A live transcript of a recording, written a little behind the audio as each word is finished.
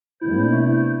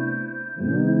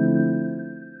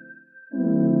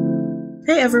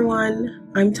Hey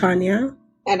everyone, I'm Tanya.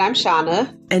 And I'm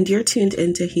Shauna. And you're tuned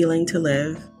into Healing to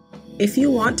Live. If you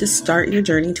want to start your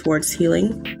journey towards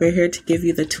healing, we're here to give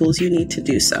you the tools you need to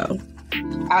do so.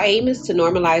 Our aim is to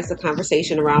normalize the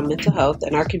conversation around mental health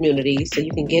in our community so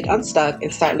you can get unstuck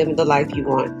and start living the life you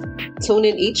want. Tune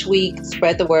in each week,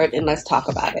 spread the word, and let's talk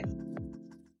about it.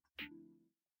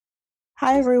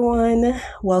 Hi everyone,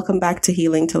 welcome back to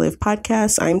Healing to Live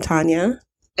podcast. I'm Tanya.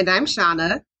 And I'm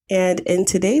Shauna. And in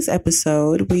today's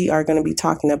episode, we are going to be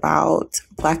talking about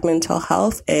Black mental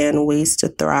health and ways to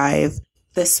thrive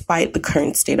despite the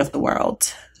current state of the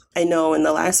world. I know in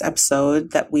the last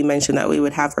episode that we mentioned that we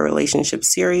would have a relationship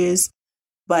series,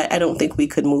 but I don't think we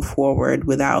could move forward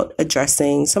without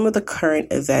addressing some of the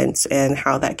current events and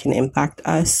how that can impact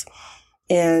us.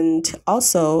 And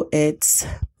also,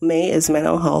 May is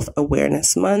Mental Health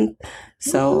Awareness Month,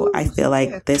 so I feel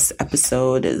like this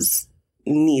episode is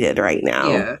needed right now.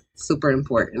 Yeah, super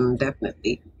important,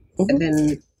 definitely. Mm-hmm. And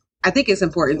then I think it's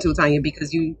important too, Tanya,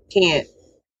 because you can't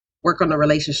work on a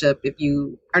relationship if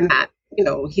you are not,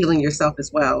 healing yourself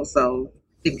as well. So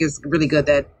I think it's really good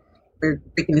that we're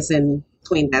breaking this in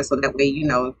between that, so that way,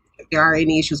 if there are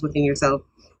any issues within yourself,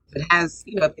 if it has,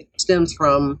 if it stems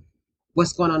from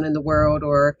what's going on in the world,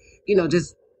 or,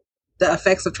 just the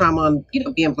effects of trauma on,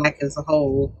 being Black as a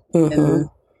whole, and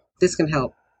this can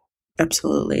help.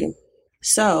 Absolutely.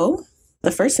 So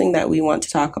the first thing that we want to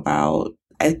talk about,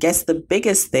 I guess the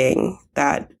biggest thing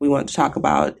that we want to talk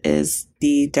about, is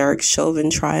the Derek Chauvin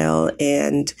trial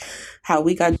and how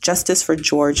we got justice for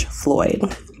George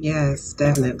Floyd. Yes,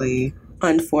 definitely.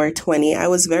 On 4/20. I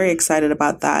was very excited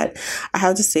about that. I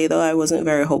have to say, though, I wasn't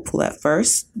very hopeful at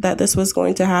first that this was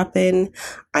going to happen.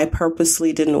 I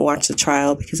purposely didn't watch the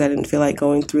trial because I didn't feel like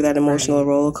going through that emotional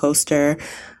roller coaster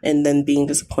and then being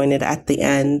disappointed at the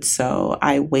end. So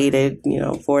I waited,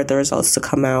 for the results to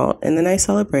come out, and then I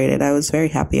celebrated. I was very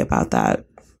happy about that.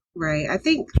 Right. I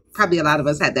think probably a lot of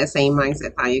us had that same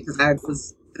mindset, Tanya, because I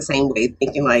was the same way,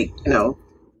 thinking like,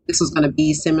 this was going to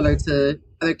be similar to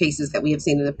other cases that we have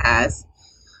seen in the past.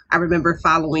 I remember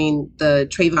following the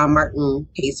Trayvon Martin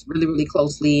case really, really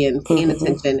closely and paying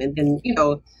attention. And then,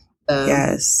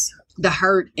 the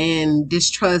hurt and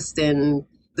distrust and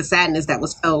the sadness that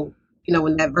was felt,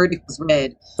 when that verdict was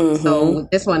read. So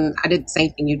with this one, I did the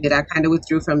same thing you did. I kind of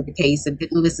withdrew from the case and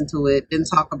didn't listen to it, didn't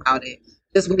talk about it.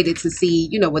 Just waited to see,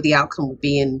 what the outcome would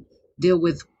be and deal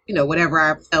with, whatever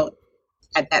I felt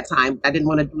at that time. I didn't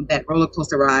want to do that roller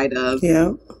coaster ride of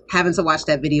having to watch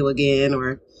that video again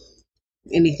or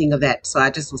anything of that. So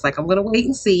I just was like, I'm going to wait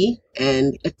and see.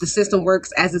 And if the system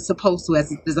works as it's supposed to,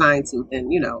 as it's designed to, then,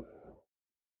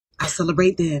 I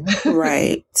celebrate then.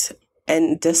 Right.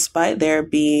 And despite there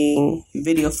being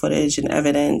video footage and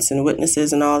evidence and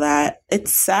witnesses and all that,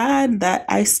 it's sad that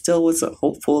I still wasn't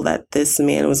hopeful that this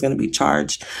man was going to be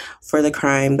charged for the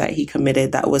crime that he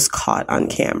committed that was caught on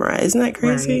camera. Isn't that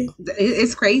crazy? Right.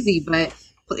 It's crazy, but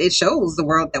it shows the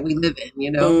world that we live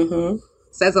in,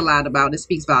 Says a lot about it,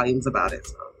 speaks volumes about it.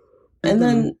 So. And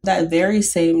then that very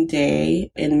same day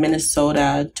in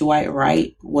Minnesota, Dwight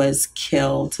Wright was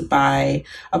killed by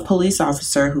a police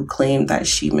officer who claimed that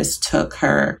she mistook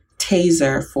her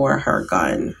taser for her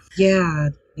gun.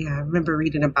 Yeah, I remember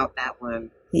reading about that one.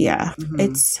 Yeah,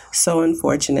 It's so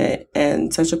unfortunate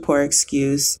and such a poor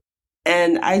excuse.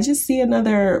 And I just see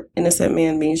another innocent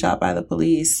man being shot by the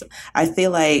police. I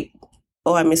feel like,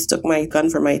 I mistook my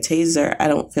gun for my taser. I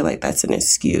don't feel like that's an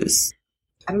excuse.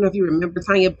 I don't know if you remember,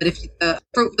 Tanya, but if the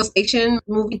Fruitvale Station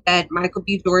movie that Michael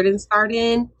B. Jordan starred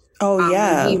in. Oh,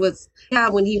 yeah.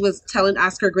 When he was telling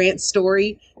Oscar Grant's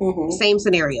story, same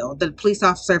scenario. The police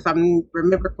officer, if I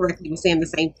remember correctly, was saying the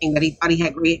same thing, that he thought he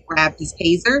had grabbed his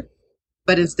taser,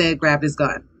 but instead grabbed his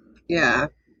gun. Yeah.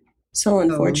 So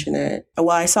unfortunate.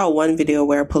 Well, I saw one video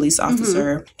where a police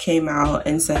officer came out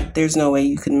and said, there's no way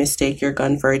you can mistake your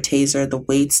gun for a taser. The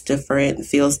weight's different,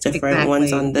 feels different. Exactly.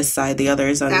 One's on this side, the other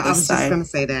is on this side. I was just going to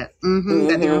say that.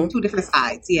 That they're on two different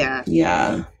sides. Yeah.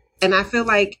 Yeah. And I feel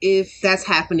like if that's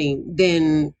happening,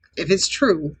 then if it's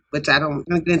true, which I'm going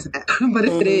to get into that, but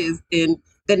if it is,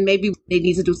 then maybe they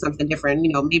need to do something different,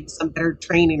 maybe some better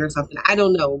training or something. I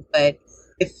don't know. But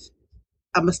if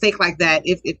a mistake like that,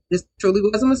 if this truly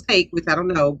was a mistake, which I don't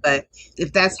know, but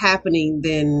if that's happening,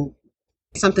 then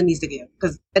something needs to give,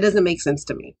 because that doesn't make sense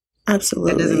to me.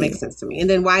 Absolutely. That doesn't make sense to me. And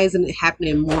then why isn't it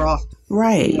happening more often?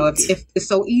 Right. If it's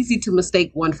so easy to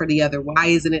mistake one for the other, why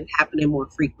isn't it happening more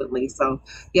frequently? So,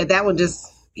 that one just,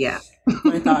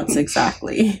 My thoughts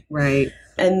exactly. Right.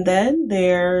 And then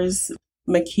there's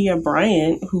Ma'Khia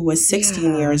Bryant, who was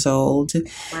 16 years old.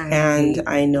 Right. And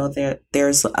I know that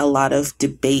there's a lot of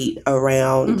debate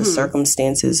around the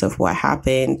circumstances of what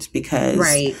happened, because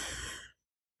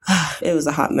It was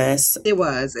a hot mess. It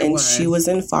was. She was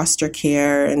in foster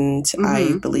care, and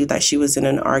I believe that she was in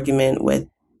an argument with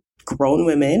grown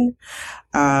women.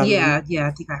 Yeah,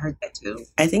 I think I heard that too.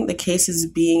 I think the case is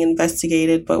being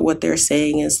investigated, but what they're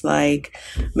saying is like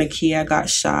Ma'Khia got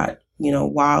shot,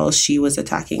 while she was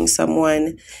attacking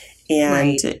someone.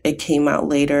 And it came out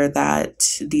later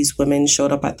that these women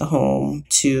showed up at the home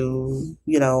to,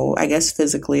 I guess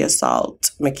physically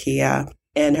assault Ma'Khia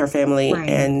and her family. Right.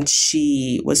 And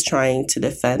she was trying to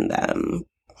defend them.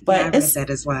 But I read that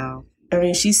as well. I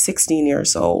mean, she's 16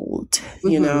 years old,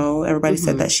 Everybody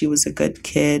said that she was a good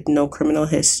kid, no criminal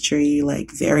history,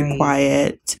 like very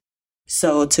quiet.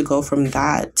 So to go from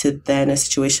that to then a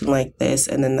situation like this,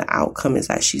 and then the outcome is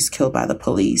that she's killed by the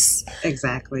police.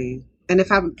 Exactly. And if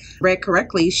I read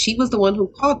correctly, she was the one who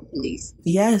called the police.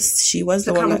 Yes, she was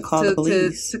the one that called the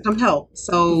police. To come help.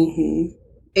 So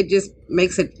it just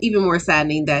makes it even more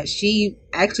saddening that she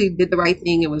actually did the right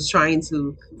thing and was trying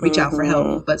to reach out for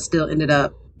help, but still ended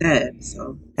up dead.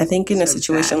 So I think in a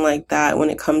situation like that, when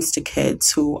it comes to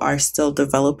kids who are still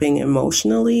developing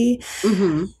emotionally,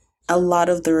 a lot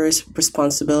of the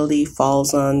responsibility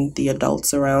falls on the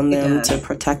adults around them to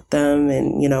protect them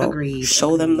and,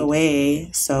 show them the way.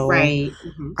 So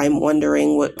I'm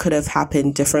wondering what could have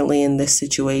happened differently in this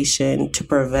situation to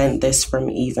prevent this from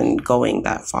even going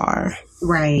that far.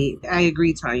 Right. I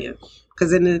agree, Tanya.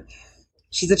 Because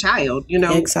she's a child,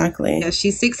 Exactly. Yeah,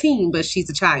 she's 16, but she's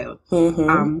a child.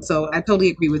 So I totally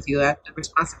agree with you. The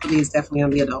responsibility is definitely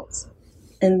on the adults.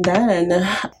 And then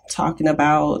talking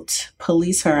about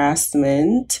police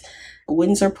harassment,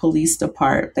 Windsor Police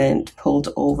Department pulled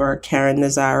over Karen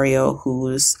Nazario,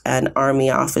 who's an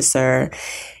Army officer,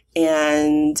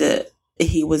 and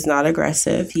he was not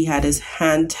aggressive. He had his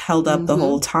hand held up the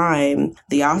whole time.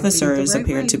 The officers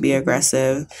appeared to be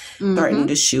aggressive, threatened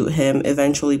to shoot him,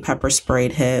 eventually pepper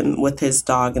sprayed him with his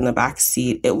dog in the back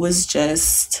seat. It was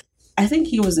just... I think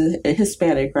he was a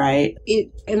Hispanic, right?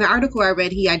 In the article I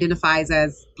read, he identifies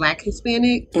as Black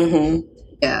Hispanic.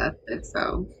 Yeah,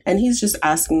 so. And he's just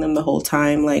asking them the whole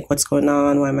time, like, what's going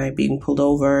on? Why am I being pulled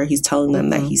over? He's telling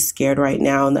them that he's scared right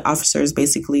now. And the officer is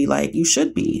basically like, you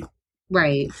should be.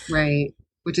 Right.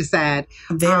 Which is sad.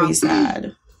 Very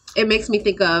sad. It makes me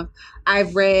think of,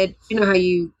 I've read, how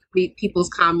you read people's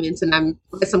comments, and I'm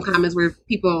read some comments where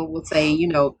people will say,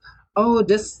 oh,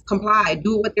 just comply,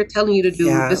 do what they're telling you to do.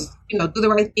 Yeah. Just, do the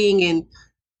right thing and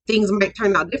things might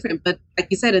turn out different. But like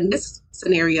you said, in this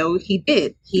scenario, he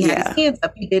did. He had his hands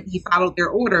up. He followed their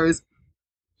orders,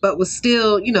 but was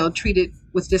still, treated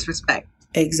with disrespect.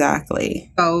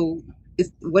 Exactly. So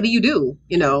what do you do?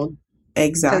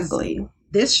 Exactly.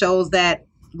 This shows that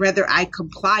whether I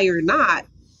comply or not,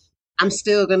 I'm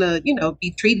still going to,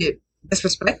 be treated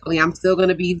disrespectfully. I'm still going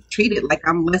to be treated like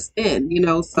I'm less than,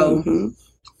 so...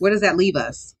 Where does that leave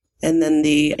us? And then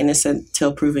the innocent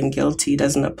till proven guilty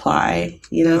doesn't apply,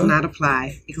 Does not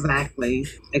apply. Exactly.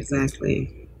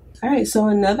 All right. So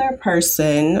another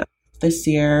person this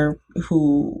year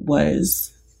who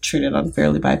was treated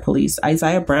unfairly by police,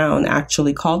 Isaiah Brown,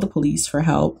 actually called the police for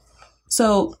help.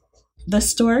 So the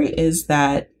story is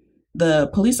that the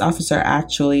police officer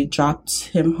actually dropped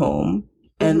him home.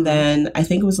 And then I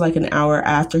think it was like an hour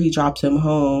after he dropped him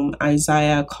home,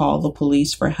 Isaiah called the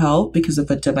police for help because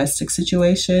of a domestic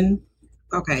situation.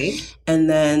 Okay. And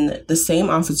then the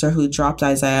same officer who dropped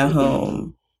Isaiah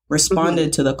home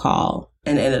responded to the call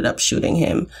and ended up shooting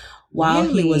him while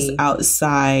he was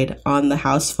outside on the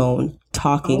house phone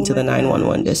talking to the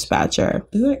 911 dispatcher.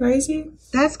 Isn't that crazy?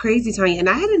 That's crazy, Tanya. And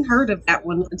I hadn't heard of that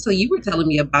one until you were telling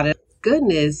me about it.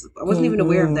 Goodness, I wasn't even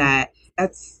aware of that.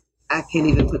 I can't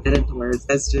even put that into words.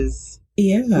 That's just...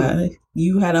 Yeah.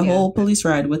 You had a whole police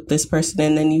ride with this person,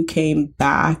 and then you came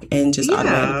back and just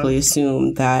automatically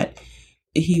assumed that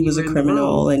he was a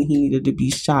criminal and he needed to be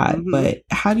shot. But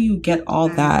how do you get all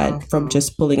that from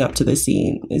just pulling up to the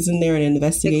scene? Isn't there an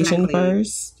investigation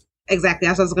first? Exactly.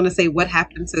 That's what I was going to say. What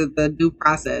happened to the due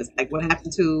process? Like, what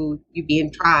happened to you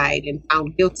being tried and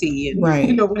found guilty? And,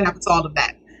 what happened to all of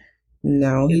that?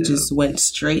 No, he just went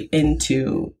straight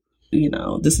into...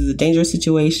 this is a dangerous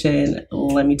situation.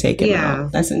 Let me take it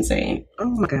out. That's insane. Oh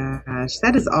my gosh.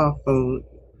 That is awful.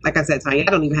 Like I said, Tanya,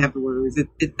 I don't even have the words.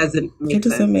 It doesn't make sense. It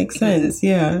doesn't make sense.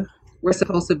 Yeah. We're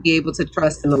supposed to be able to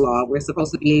trust in the law. We're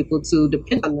supposed to be able to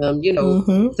depend on them,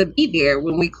 to be there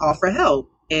when we call for help.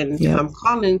 And I'm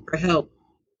calling for help,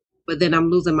 but then I'm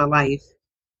losing my life.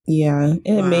 Yeah.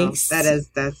 It makes... That's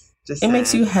just it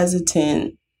makes you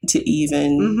hesitant to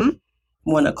even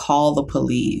want to call the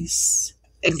police.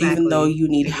 Exactly. Even though you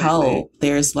need help,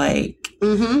 there's like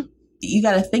you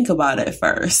got to think about it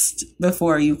first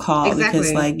before you call,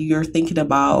 because like you're thinking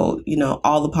about, you know,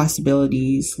 all the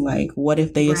possibilities. Like, what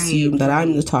if they assume that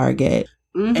I'm the target?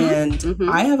 And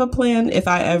I have a plan. If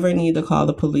I ever need to call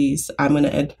the police, I'm going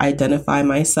to identify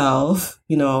myself.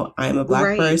 You know, I'm a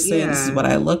Black person. Yeah. This is what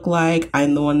I look like.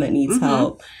 I'm the one that needs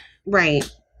help. Right.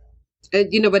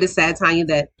 You know, but it's sad, Tanya,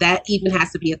 that even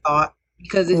has to be a thought,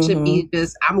 because it should be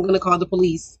just, I'm going to call the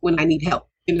police when I need help.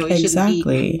 You know, it shouldn't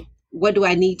be, what do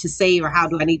I need to say, or how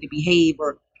do I need to behave,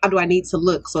 or how do I need to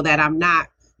look so that I'm not,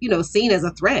 you know, seen as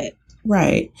a threat.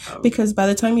 Right. Because by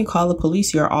the time you call the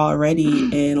police, you're already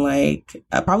in like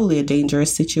probably a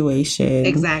dangerous situation.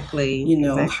 Exactly. You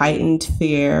know, heightened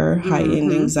fear,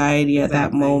 heightened anxiety at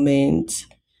that moment.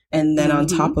 And then on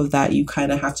top of that, you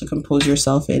kind of have to compose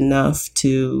yourself enough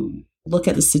to look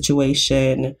at the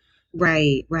situation.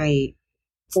 Right, right.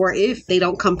 Or if they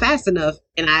don't come fast enough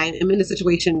and I am in a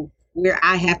situation where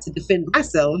I have to defend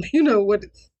myself, you know, what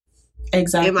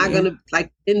exactly am I going to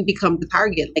like then become the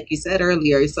target, like you said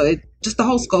earlier? So just the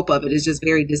whole scope of it is just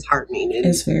very disheartening. And,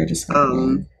 it's very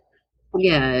disheartening.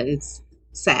 Yeah, it's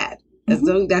sad. That's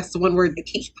the one word that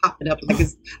keeps popping up. Like I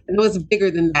know it's bigger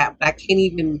than that, but I can't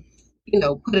even, you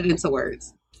know, put it into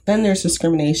words. Then there's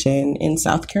discrimination in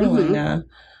South Carolina.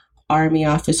 Army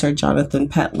officer Jonathan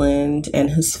Petland and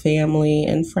his family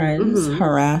and friends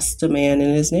harassed a man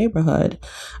in his neighborhood.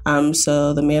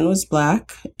 So the man was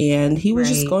Black, and he was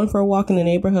just going for a walk in the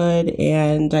neighborhood,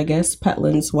 and I guess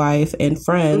Petland's wife and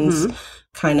friends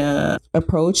kind of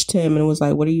approached him and was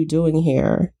like, "What are you doing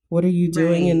here? What are you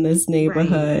doing in this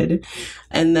neighborhood?"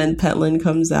 And then Petland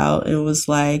comes out and was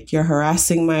like, "You're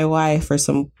harassing my wife," or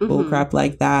some bullcrap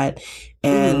like that,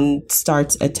 and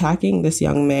starts attacking this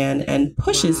young man and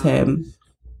pushes him.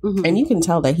 And you can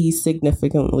tell that he's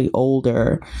significantly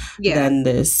older than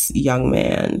this young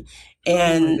man.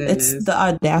 And it's the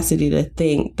audacity to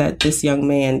think that this young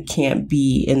man can't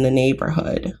be in the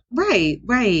neighborhood. Right.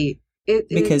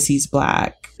 Because he's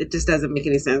Black. It just doesn't make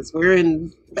any sense. We're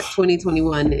in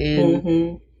 2021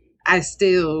 and I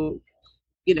still,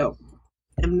 you know,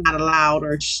 am not allowed,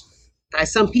 or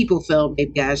some people feel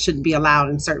maybe I shouldn't be allowed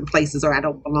in certain places, or I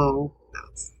don't belong.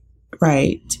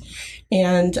 Right.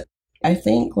 And I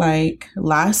think like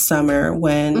last summer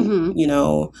when, you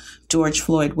know, George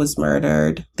Floyd was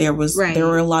murdered, there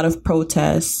were a lot of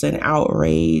protests and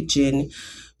outrage, and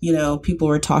you know, people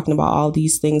were talking about all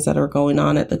these things that are going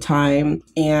on at the time.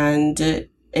 And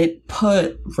it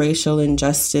put racial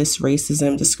injustice,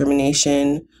 racism,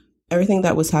 discrimination, everything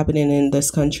that was happening in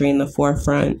this country in the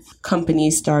forefront.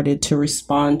 Companies started to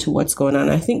respond to what's going on.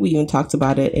 I think we even talked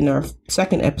about it in our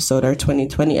second episode, our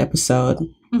 2020 episode,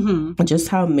 just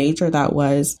how major that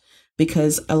was,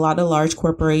 because a lot of large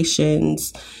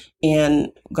corporations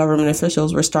and government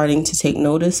officials were starting to take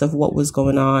notice of what was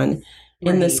going on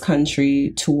in this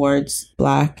country towards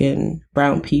Black and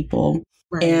brown people.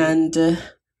 And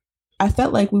I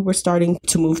felt like we were starting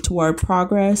to move toward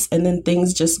progress, and then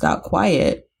things just got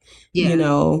quiet. You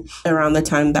know, around the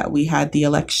time that we had the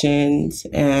elections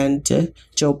and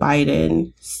Joe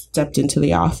Biden stepped into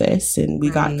the office and we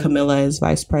got Kamala as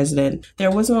vice president,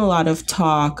 there wasn't a lot of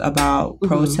talk about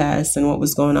protests and what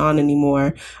was going on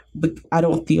anymore. But I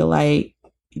don't feel like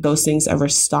those things ever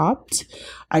stopped.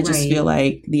 I just feel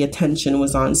like the attention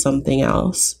was on something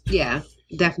else. Yeah,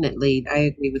 definitely. I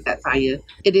agree with that, Tanya.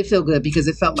 It did feel good because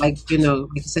it felt like, you know,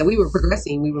 like you said, we were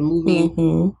progressing. We were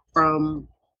moving from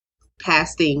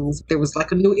past things. There was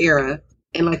like a new era.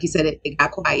 And like you said, it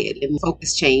got quiet and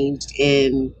focus changed.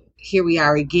 And here we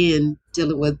are again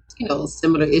dealing with, you know,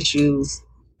 similar issues.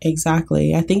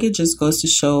 Exactly. I think it just goes to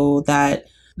show that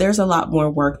there's a lot more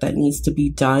work that needs to be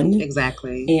done.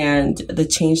 Exactly. And the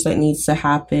change that needs to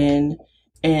happen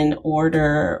in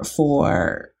order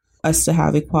for us to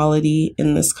have equality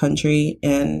in this country.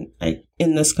 And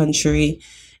in this country,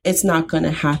 it's not going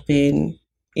to happen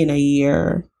in a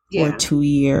year or 2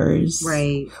 years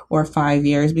or 5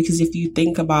 years. Because if you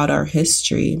think about our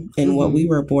history and what we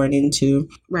were born into,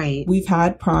 we've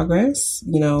had progress.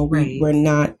 You know, we're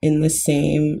not in the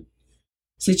same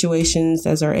situations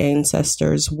as our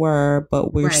ancestors were,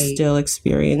 but we're still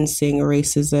experiencing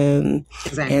racism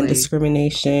and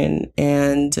discrimination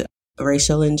and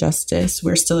racial injustice.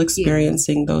 We're still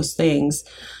experiencing those things.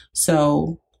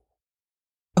 So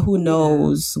who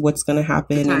knows what's going to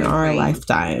happen in our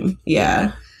lifetime.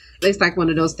 It's like one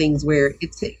of those things where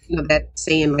it's, you know, that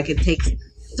saying, like it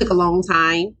took a long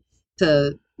time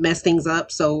to mess things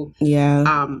up. So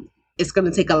it's going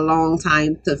to take a long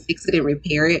time to fix it and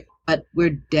repair it. But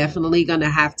we're definitely going to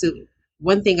have to.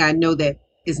 One thing I know that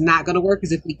is not going to work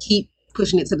is if we keep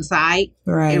pushing it to the side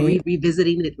and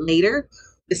revisiting it later.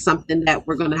 is something that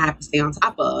we're going to have to stay on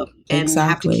top of and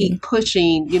have to Exactly. keep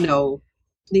pushing,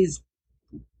 these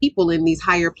people in these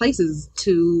higher places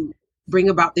to bring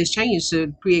about this change,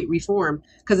 to create reform,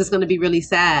 because it's going to be really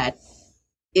sad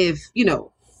if,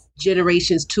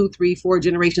 generations 2, 3, 4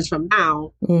 generations from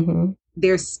now,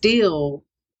 they're still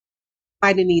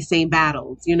fighting these same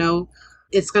battles.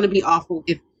 It's going to be awful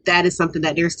if that is something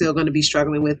that they're still going to be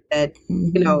struggling with, that,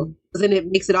 because then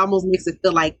it almost makes it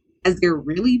feel like, has there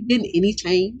really been any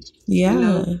change?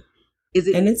 Yeah. Is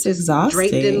it, and it's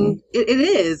exhausting. It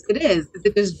is. Is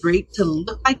it just draped to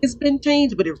look like it's been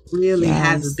changed, but it really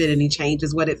hasn't been any change,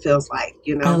 is what it feels like,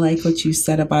 I like what you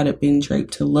said about it being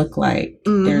draped to look like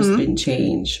there's been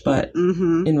change, but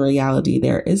in reality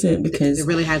there isn't, because it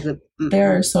really hasn't.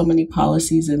 There are so many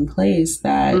policies in place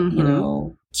that,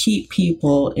 keep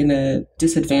people in a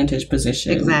disadvantaged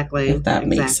position. Exactly. If that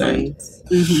makes sense.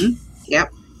 Yep.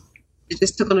 It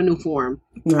just took on a new form.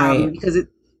 Right. Because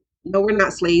we're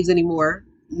not slaves anymore.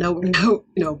 No, we're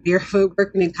not, barefoot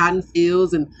working in cotton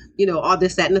fields and, all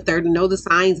this, that, and the third. And no, the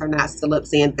signs are not still up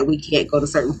saying that we can't go to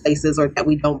certain places or that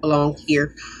we don't belong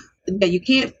here. Yeah, you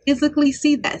can't physically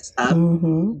see that stuff,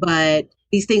 but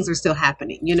these things are still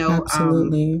happening,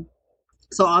 Absolutely.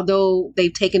 So although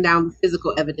they've taken down the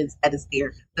physical evidence that is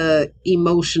there, the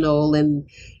emotional and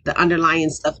the underlying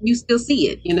stuff, you still see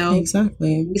it,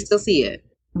 Exactly. You still see it.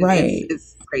 Right.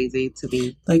 It's crazy to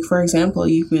me. Like, for example,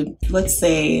 let's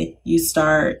say you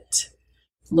start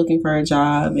looking for a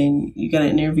job and you get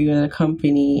an interview at a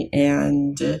company,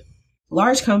 and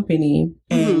large company,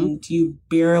 and you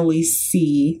barely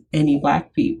see any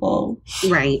Black people.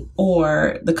 Right.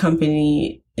 Or the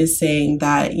company is saying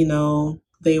that,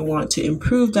 they want to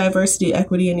improve diversity,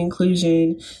 equity, and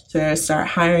inclusion, so they start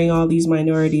hiring all these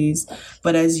minorities.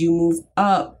 But as you move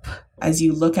up, as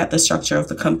you look at the structure of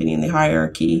the company and the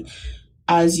hierarchy,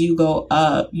 as you go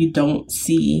up, you don't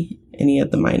see any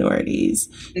of the minorities.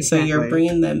 Exactly. So you're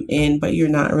bringing them in, but you're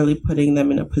not really putting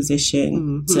them in a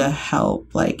position to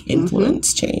help,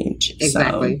 influence change.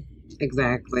 Exactly. So,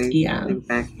 exactly. Yeah.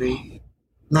 Exactly.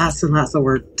 Lots and lots of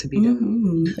work to be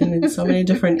done. And in so many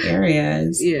different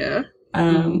areas. Yeah.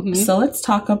 So let's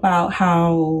talk about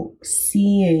how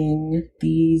seeing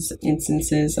these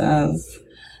instances of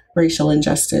racial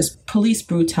injustice, police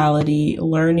brutality,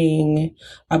 learning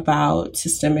about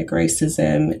systemic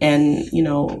racism, and,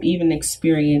 even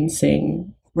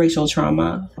experiencing racial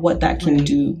trauma, what that can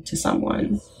do to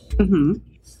someone.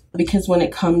 Because when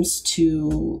it comes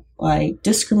to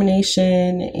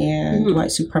discrimination and white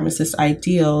supremacist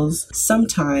ideals,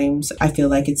 sometimes I feel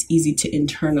like it's easy to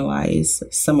internalize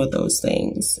some of those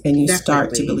things, and you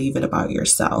start to believe it about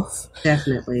yourself.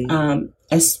 Definitely.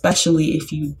 Especially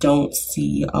if you don't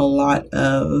see a lot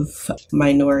of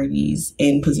minorities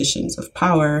in positions of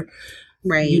power.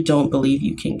 Right. You don't believe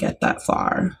you can get that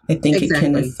far. I think it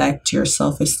can affect your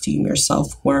self-esteem, your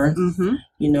self-worth.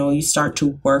 You start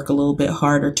to work a little bit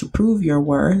harder to prove your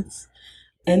worth.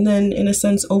 And then, in a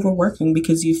sense, overworking,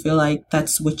 because you feel like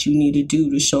that's what you need to do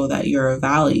to show that you're of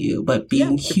value. But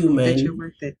being human, that you're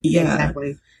worth it. Yeah,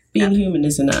 exactly. Being human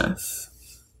is enough.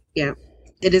 Yeah,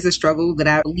 it is a struggle that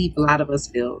I believe a lot of us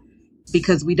feel,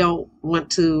 because we don't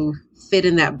want to fit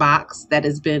in that box that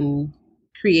has been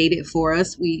created for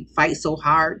us. We fight so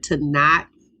hard to not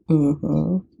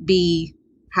be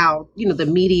how, the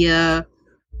media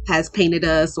has painted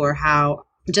us, or how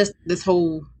just this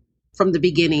whole, from the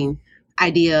beginning,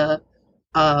 idea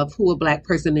of who a Black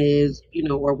person is,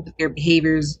 or what their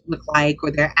behaviors look like,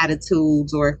 or their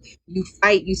attitudes, or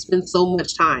you spend so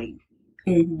much time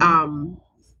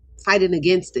fighting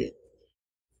against it.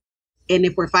 And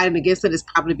if we're fighting against it, it's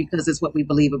probably because it's what we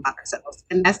believe about ourselves.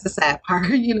 And that's the sad part,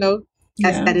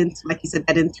 That's like you said,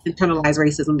 that internalized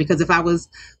racism. Because if I was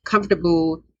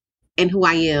comfortable in who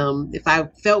I am, if I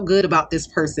felt good about this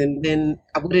person, then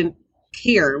I wouldn't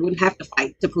care, wouldn't have to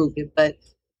fight to prove it. But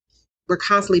we're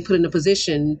constantly put in a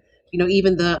position,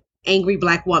 even the angry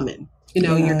Black woman,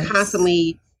 you're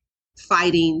constantly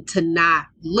fighting to not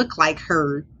look like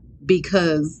her,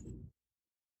 because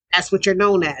that's what you're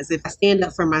known as. If I stand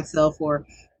up for myself, or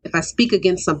if I speak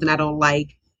against something I don't like,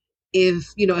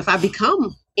 if I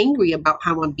become angry about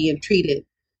how I'm being treated,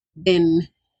 then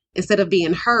instead of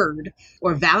being heard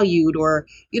or valued, or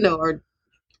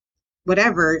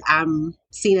whatever, I'm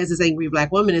seen as this angry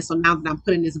Black woman. And so now that I'm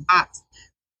put in this box,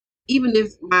 even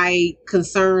if my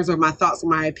concerns or my thoughts or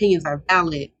my opinions are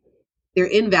valid, they're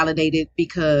invalidated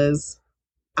because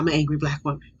I'm an angry Black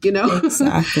woman,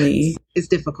 Exactly. It's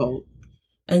difficult.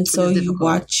 And so you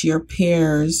watch your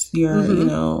peers,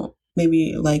 your,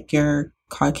 maybe like your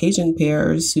Caucasian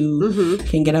peers who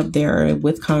can get up there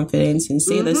with confidence and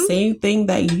say the same thing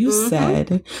that you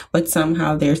said, but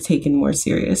somehow they're taken more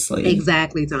seriously.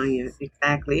 Exactly, Tanya.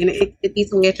 Exactly. And it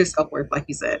eats away at your self-worth, like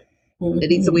you said.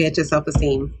 It eats away at your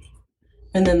self-esteem.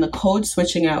 And then the code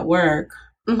switching at work.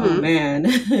 Oh man,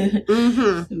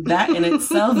 that in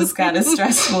itself is kind of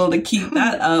stressful to keep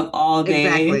that up all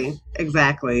day.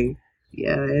 Exactly.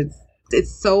 Yeah,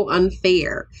 it's so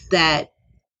unfair that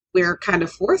we're kind of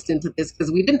forced into this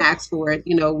because we didn't ask for it.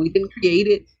 We didn't create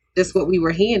it. Just what we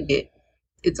were handed.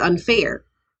 It's unfair.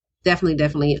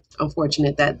 Definitely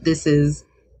unfortunate that this is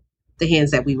the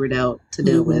hands that we were dealt to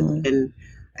deal with. And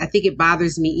I think it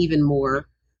bothers me even more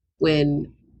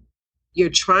when you're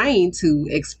trying to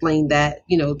explain that,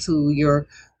 to your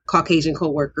Caucasian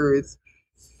coworkers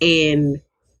and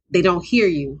they don't hear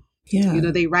you. Yeah.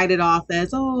 They write it off as,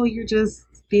 oh, you're just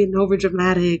being over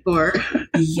dramatic, or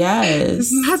yes,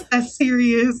 it's not that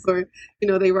serious, or,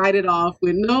 they write it off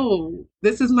with, no,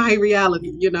 this is my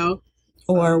reality,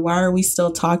 Or why are we still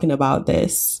talking about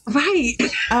this? Right.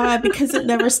 Because it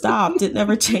never stopped. It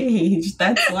never changed.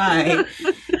 That's why.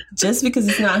 Just because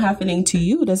it's not happening to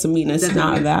you doesn't mean it's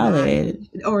not valid.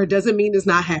 Or it doesn't mean it's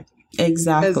not happening.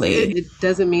 Exactly. It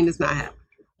doesn't mean it's not happening.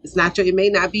 It's not it may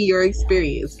not be your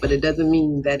experience, but it doesn't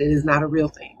mean that it is not a real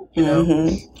thing.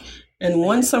 And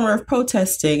one summer of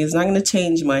protesting is not going to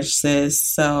change much, sis.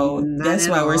 So that's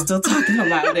why we're still talking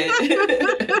about it.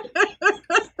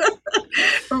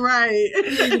 Right.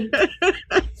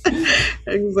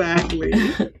 Exactly.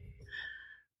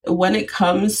 When it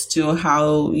comes to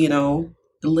how,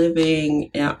 living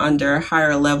under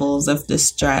higher levels of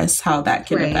distress, how that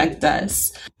can affect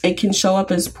us, it can show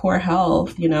up as poor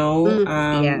health,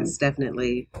 yes,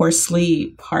 definitely. Poor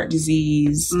sleep, heart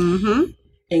disease,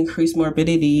 increased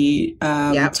morbidity,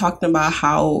 talking about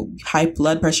how high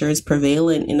blood pressure is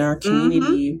prevalent in our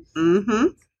community.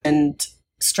 And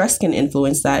stress can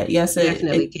influence that. Yes,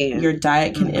 definitely can. Your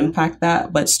diet can impact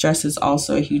that, but stress is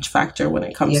also a huge factor when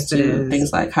it comes to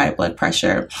things like high blood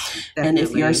pressure. Definitely. And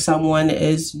if you're someone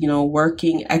is,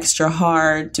 working extra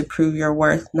hard to prove your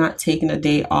worth, not taking a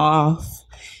day off,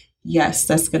 yes,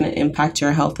 that's going to impact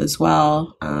your health as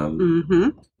well.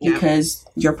 Because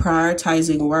you're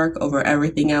prioritizing work over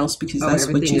everything else because that's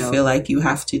what you feel like you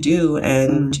have to do.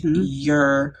 And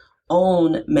your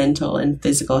own mental and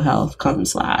physical health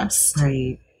comes last.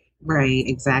 Right,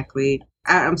 exactly.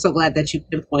 I'm so glad that you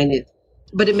pinpointed,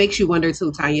 but it makes you wonder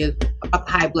too, Tanya, about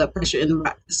the high blood pressure and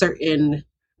certain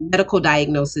medical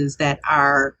diagnoses that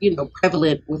are,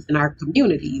 prevalent within our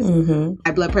communities.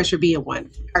 High blood pressure being one,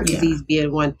 heart disease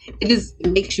being one. It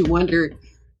makes you wonder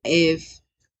if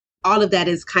all of that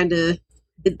is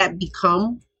did that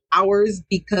become ours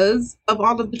because of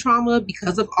all of the trauma,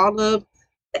 because of all of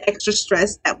the extra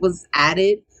stress that was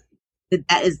added?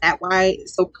 Is that why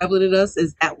it's so prevalent in us?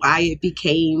 Is that why it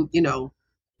became,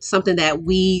 something that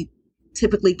we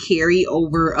typically carry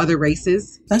over other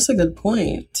races? That's a good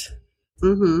point.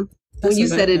 When you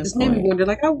said it, just made me wonder,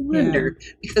 I wonder,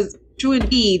 because true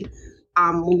indeed,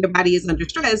 when your body is under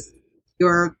stress,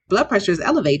 your blood pressure is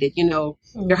elevated, your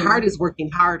heart is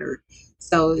working harder.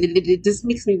 So it just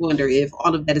makes me wonder if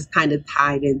all of that is kind of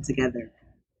tied in together.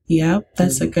 Yep,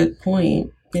 that's a good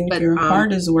point. And if your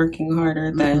heart is working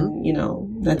harder, then,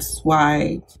 that's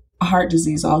why heart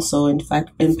disease also, in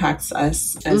fact, impacts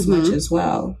us as much as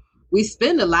well. We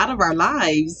spend a lot of our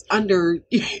lives under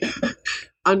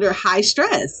high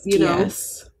stress,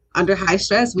 Yes. Under high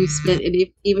stress, we've spent, and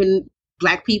even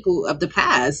Black people of the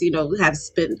past, have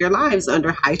spent their lives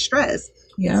under high stress.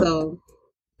 Yeah. So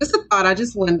just a thought, I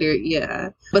just wondered,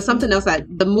 But something else,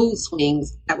 the mood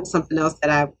swings, that was something else that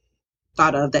I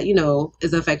thought of that,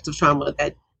 is effective trauma,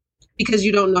 that because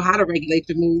you don't know how to regulate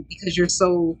your mood because you're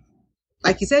so,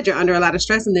 like you said, you're under a lot of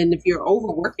stress. And then if you're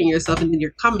overworking yourself and then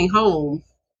you're coming home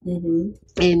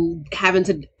and having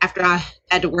to, after I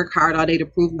had to work hard all day to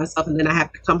prove myself, and then I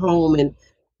have to come home and,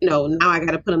 now I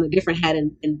got to put on a different hat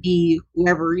and be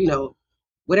whoever,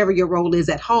 whatever your role is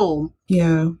at home.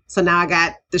 Yeah. So now I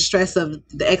got the stress of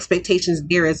the expectations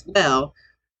there as well.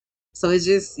 So it's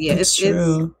just, it's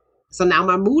true. So now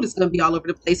my mood is going to be all over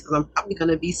the place because I'm probably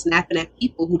going to be snapping at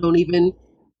people who don't even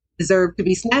deserve to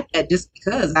be snapped at just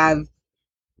because I've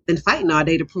been fighting all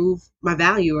day to prove my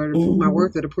value or to prove my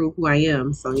worth or to prove who I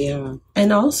am. So, yeah.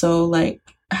 And also,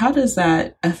 how does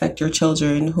that affect your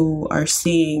children who are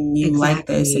seeing you like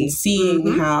this and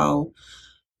seeing how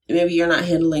maybe you're not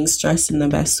handling stress in the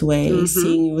best way,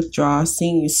 seeing you withdraw,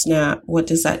 seeing you snap? What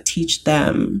does that teach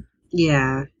them?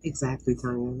 Yeah, exactly,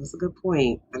 Tanya. That's a good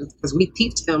point. Because we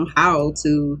teach them how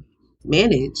to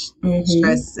manage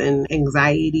stress and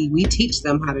anxiety. We teach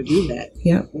them how to do that.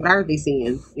 Yeah. What are they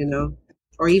seeing,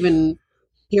 or even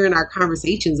hearing our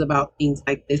conversations about things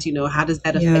like this. How does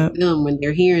that affect them when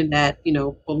they're hearing that,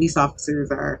 police officers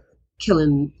are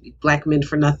killing Black men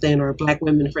for nothing or Black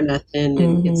women for nothing?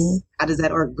 And how does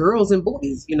that, or girls and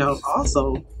boys,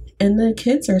 also. And the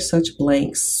kids are such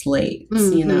blank slates,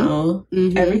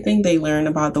 everything they learn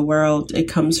about the world, it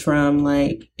comes from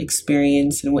like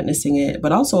experience and witnessing it,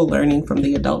 but also learning from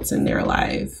the adults in their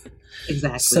life.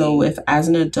 Exactly. So if as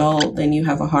an adult, then you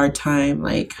have a hard time,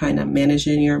 like kind of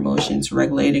managing your emotions,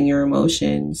 regulating your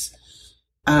emotions,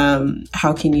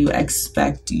 how can you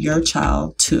expect your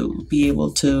child to be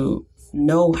able to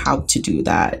know how to do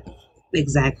that?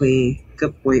 Exactly.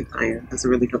 Good point, Aya. That's a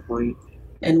really good point.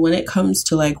 And when it comes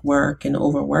to like work and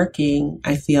overworking,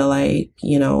 I feel like,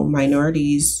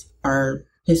 minorities are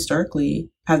historically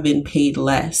have been paid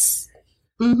less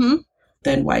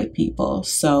than white people.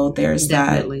 So there's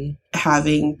Definitely that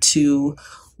having to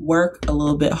work a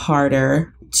little bit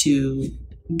harder to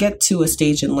get to a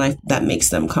stage in life that makes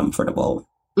them comfortable.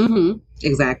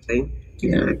 Exactly.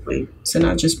 Exactly. So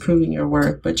not just proving your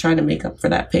worth, but trying to make up for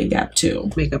that pay gap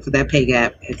too. Make up for that pay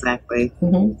gap. Exactly.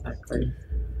 Exactly.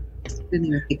 Didn't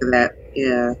even think of that.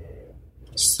 Yeah.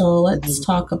 So let's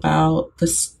talk about the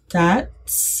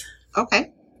stats.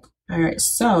 Okay. All right.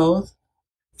 So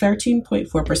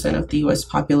 13.4% of the U.S.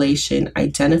 population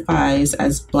identifies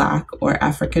as Black or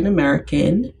African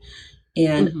American.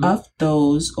 And of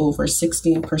those, over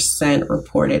 16%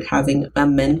 reported having a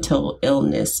mental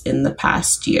illness in the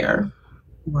past year.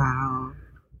 Wow.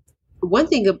 One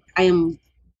thing I am,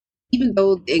 even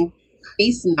though the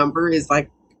increased number is like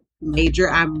major,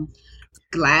 I'm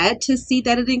glad to see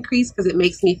that it increased, because it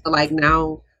makes me feel like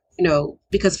now,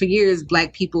 because for years,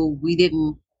 Black people, we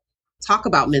didn't talk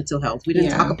about mental health. We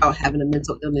didn't talk about having a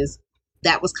mental illness.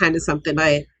 That was kind of something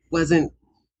that wasn't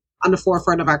on the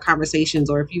forefront of our conversations,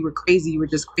 or if you were crazy, you were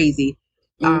just crazy.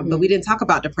 But we didn't talk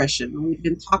about depression. We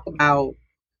didn't talk about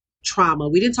trauma.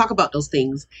 We didn't talk about those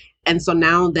things. And so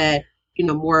now that,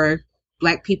 more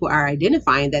Black people are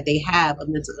identifying that they have a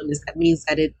mental illness, that means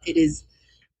that it is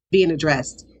being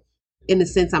addressed. In a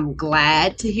sense, I'm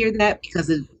glad to hear that,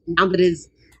 because now that it's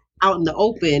out in the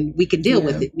open, we can deal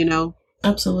with it,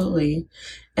 Absolutely.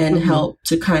 And help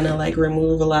to kind of like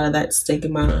remove a lot of that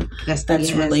stigma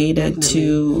that's related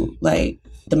to like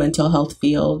the mental health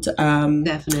field.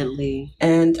 Definitely.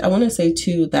 And I want to say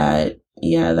too that,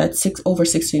 that's over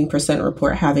 16%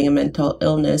 report having a mental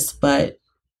illness, but,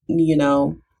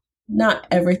 not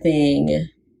everything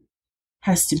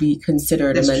has to be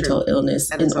considered a mental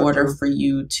illness in order for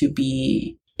you to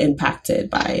be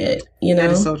impacted by it. That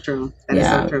is so true. That is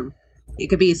so true. It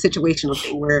could be a situational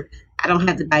thing where I don't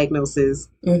have the diagnosis,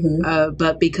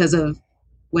 but because of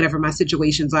whatever my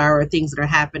situations are or things that are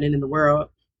happening in the world,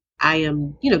 I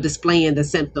am, displaying the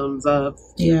symptoms of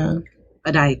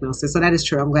a diagnosis. So that is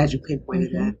true. I'm glad you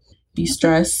pinpointed that. Be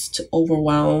stressed,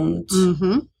 overwhelmed,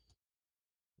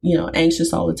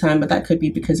 anxious all the time, but that could be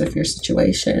because of your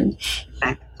situation.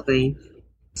 Exactly.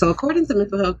 So according to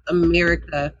Mental Health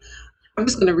America, I'm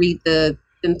just going to read the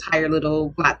entire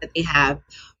little block that they have.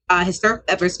 Historical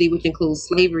adversity, which includes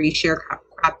slavery,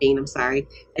 sharecropping,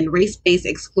 and race-based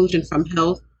exclusion from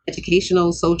health,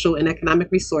 educational, social, and economic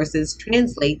resources,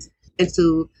 translates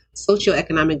into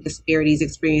socioeconomic disparities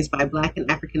experienced by Black and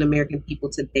African American people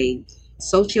today.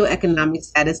 Socioeconomic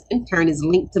status, in turn, is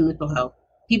linked to mental health.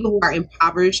 People who are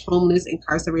impoverished, homeless,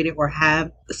 incarcerated, or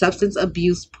have substance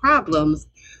abuse problems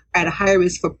are at a higher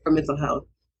risk for poor mental health.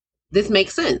 This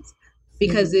makes sense,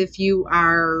 because if you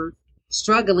are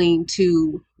struggling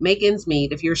to make ends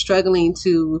meet, if you're struggling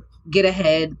to get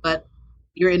ahead, but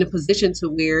you're in a position to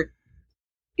where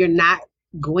you're not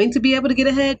going to be able to get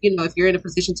ahead, if you're in a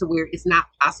position to where it's not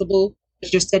possible,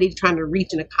 but you're steady trying to reach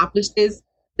and accomplish this,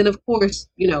 then of course,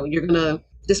 you're going to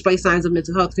display signs of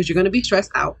mental health, because you're going to be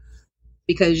stressed out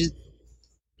because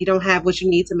you don't have what you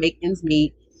need to make ends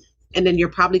meet. And then you're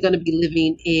probably going to be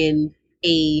living in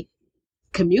a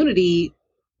community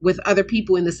with other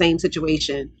people in the same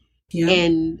situation.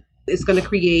 And it's going to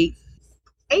create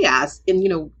chaos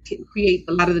and, create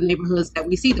a lot of the neighborhoods that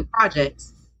we see, the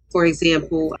projects, for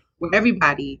example, where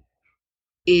everybody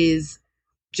is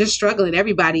just struggling.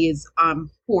 Everybody is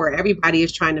poor. Everybody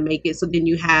is trying to make it. So then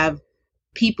you have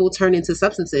people turn into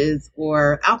substances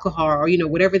or alcohol or,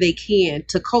 whatever they can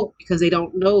to cope, because they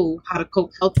don't know how to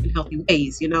cope in healthy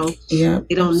ways, They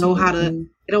don't know how to,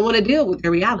 they don't want to deal with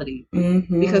their reality,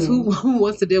 because who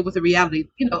wants to deal with the reality,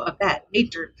 of that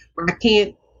nature, where I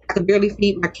can barely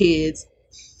feed my kids.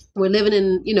 We're living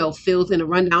in, filth in a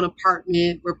rundown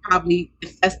apartment. We're probably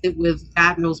infested with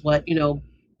God knows what,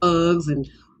 bugs and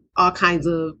all kinds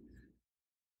of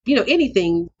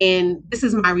anything. And this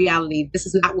is my reality. This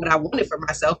is not what I wanted for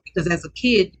myself, because as a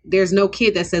kid, there's no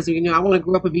kid that says, I want to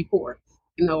grow up and be poor,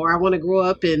 or I want to grow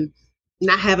up and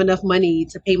not have enough money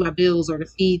to pay my bills or to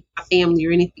feed my family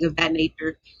or anything of that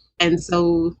nature. And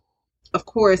so, of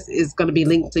course, it's going to be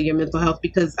linked to your mental health,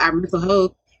 because our mental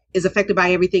health is affected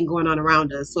by everything going on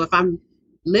around us. So if I'm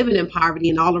living in poverty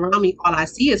and all around me, all I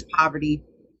see is poverty,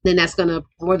 then that's going to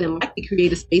more than likely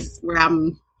create a space where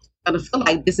I'm going to feel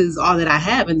like this is all that I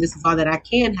have and this is all that I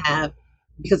can have,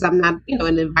 because I'm not, in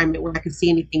an environment where I can see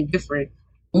anything different.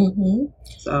 Mm-hmm.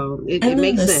 So it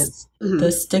makes sense. Mm-hmm.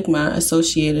 The stigma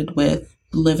associated with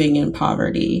living in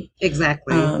poverty.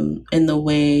 Exactly. And the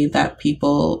way that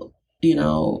people,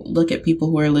 look at people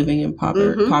who are living in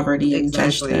poverty and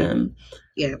judge them.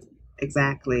 Yeah,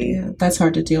 exactly. Yeah, that's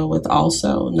hard to deal with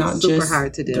also. Not super just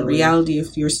hard to deal the reality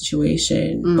of your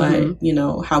situation, but,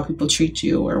 how people treat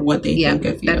you or what they think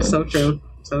of you. That's so true.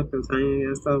 So true, Tanya.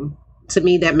 Yeah. So to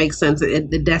me, that makes sense. It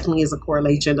definitely is a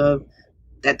correlation of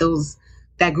that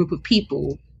group of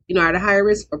people, are at a higher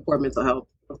risk for poor mental health.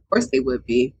 Of course they would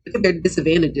be. Look at their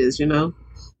disadvantages,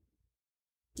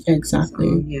 Exactly.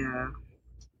 So, yeah.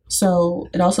 So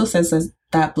it also says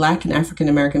that Black and African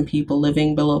American people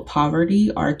living below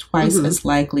poverty are twice as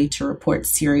likely to report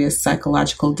serious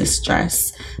psychological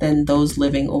distress than those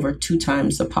living over 2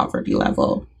 times the poverty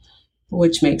level,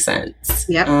 which makes sense.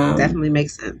 Yep, definitely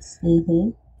makes sense. Mm-hmm.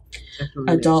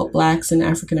 Adult Blacks and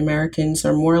African Americans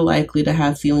are more likely to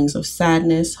have feelings of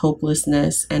sadness,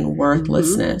 hopelessness, and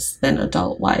worthlessness than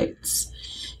adult whites.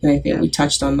 And I think we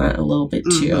touched on that a little bit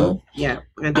too. Yeah,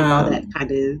 I think all that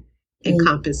kind of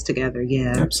encompassed together.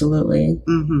 Yeah, absolutely.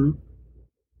 Mm-hmm.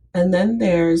 And then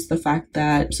there's the fact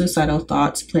that suicidal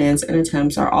thoughts, plans, and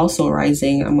attempts are also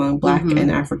rising among Black and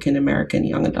African American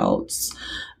young adults.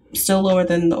 Still lower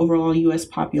than the overall U.S.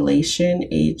 population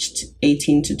aged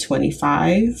 18 to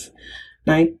 25.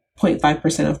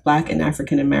 9.5% of Black and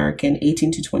African American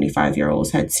 18 to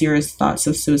 25-year-olds had serious thoughts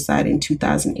of suicide in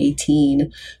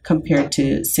 2018, compared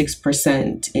to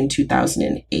 6% in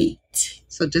 2008.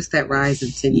 So just that rise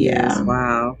in 10 years.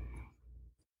 Wow.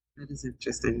 That is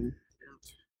interesting.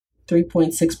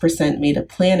 3.6% made a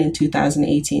plan in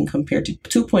 2018 compared to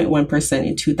 2.1%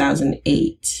 in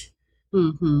 2008.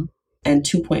 Mm-hmm. And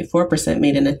 2.4%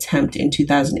 made an attempt in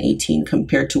 2018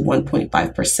 compared to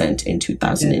 1.5% in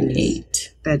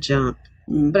 2008. That jump.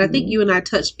 Mm-hmm. But I think you and I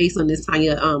touched base on this,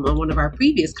 Tanya, on one of our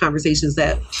previous conversations,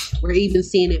 that we're even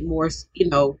seeing it more,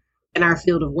 in our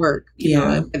field of work, you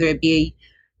know, whether it be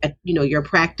at, your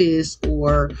practice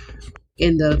or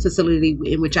in the facility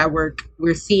in which I work,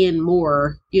 we're seeing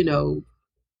more,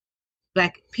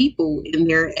 Black people in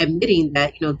there admitting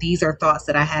that, these are thoughts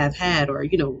that I have had, or,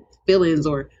 feelings,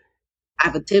 or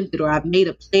I've attempted, or I've made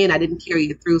a plan, I didn't carry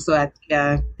it through. So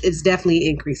it's definitely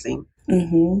increasing.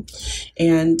 Mm-hmm.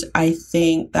 And I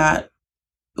think that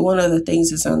one of the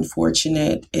things that's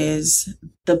unfortunate is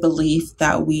the belief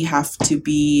that we have to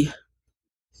be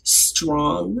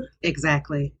strong.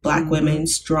 Exactly. Black women,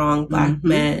 strong Black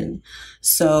men.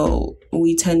 So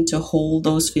we tend to hold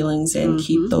those feelings and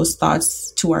keep those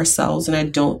thoughts to ourselves. And I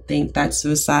don't think that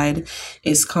suicide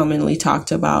is commonly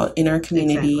talked about in our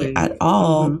community at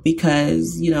all,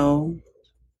 because,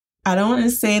 I don't want to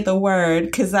say the word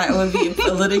because that would be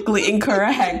politically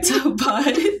incorrect,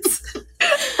 but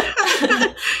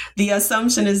the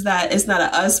assumption is that it's not a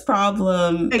us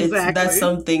problem. That's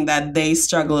something that they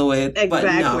struggle with. But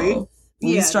no,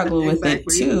 we struggle with it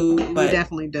too. But we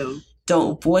definitely do.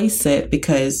 Don't voice it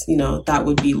because, that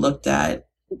would be looked at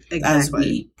as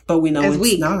weak. But we know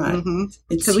it's not.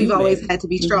 Because we've always had to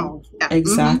be strong. Yeah.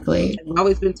 Exactly. We've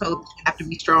always been told you have to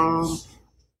be strong.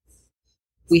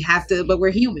 We have to, but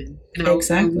we're human.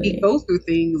 Exactly. We go through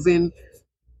things, and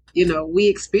we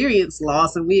experience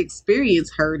loss, and we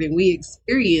experience hurt, and we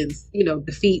experience,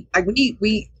 defeat. Like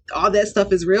we all that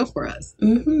stuff is real for us.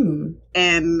 Mm-hmm.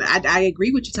 And I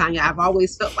agree with you, Tanya. I've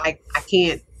always felt like I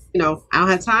can't, I don't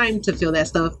have time to feel that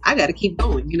stuff. I got to keep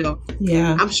going.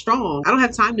 Yeah, I'm strong. I don't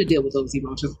have time to deal with those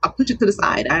emotions. I'll put you to the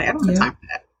side. I don't have time for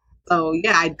that. So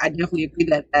yeah, I definitely agree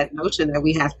that notion that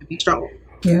we have to be strong.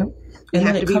 Yeah. We and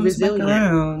have then to it comes be resilient.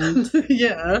 Back around.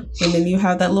 Yeah. And then you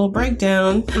have that little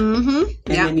breakdown. And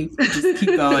then you just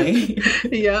keep going.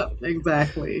 Yep.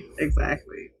 Exactly.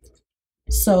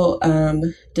 So,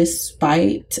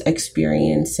 despite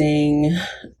experiencing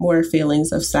more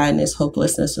feelings of sadness,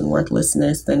 hopelessness, and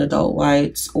worthlessness than adult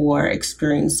whites, or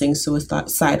experiencing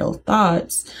suicidal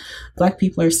thoughts, Black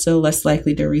people are still less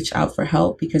likely to reach out for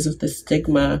help because of the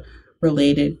stigma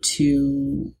related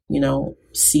to,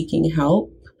 seeking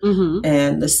help.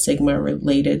 And the stigma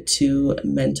related to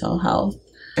mental health.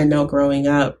 I know growing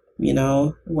up, you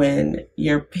know, when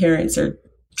your parents are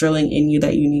drilling in you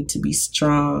that you need to be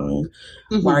strong.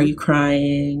 Why are you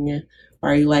crying?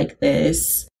 Why are you like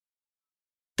this?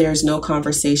 There's no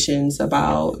conversations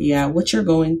about, what you're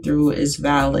going through is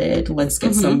valid. Let's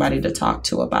get somebody to talk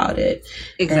to about it.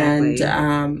 Exactly.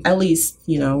 And at least,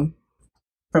 you know,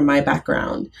 from my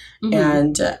background.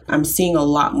 And I'm seeing a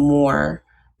lot more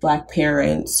Black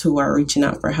parents who are reaching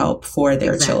out for help for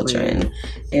their children.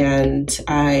 And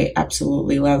I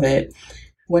absolutely love it.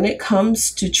 When it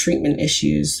comes to treatment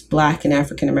issues, Black and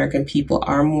African American people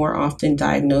are more often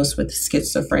diagnosed with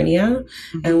schizophrenia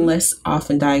and less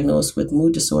often diagnosed with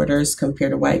mood disorders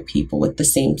compared to white people with the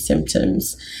same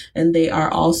symptoms. And they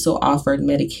are also offered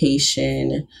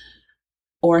medication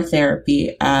or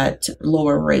therapy at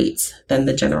lower rates than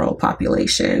the general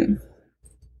population.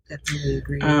 Definitely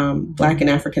agree. Black and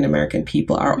African American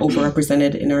people are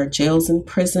overrepresented in our jails and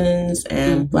prisons,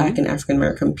 and Black and African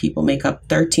American people make up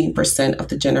 13% of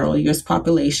the general U.S.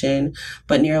 population,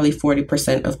 but nearly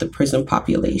 40% of the prison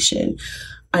population.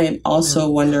 I am also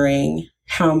wondering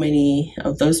how many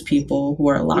of those people who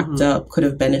are locked up could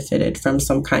have benefited from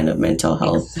some kind of mental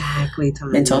health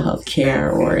care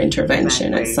or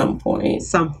intervention at some point.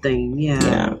 Something,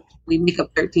 yeah. We make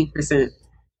up 13%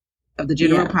 of the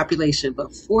general population, but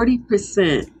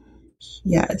 40%.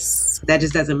 Yes. That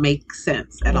just doesn't make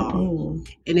sense at all.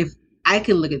 And if I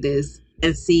can look at this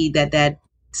and see that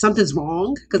something's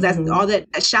wrong, because that's all that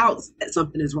shouts that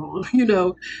something is wrong, you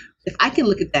know, if I can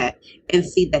look at that and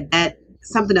see that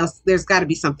something else, there's got to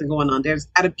be something going on. There's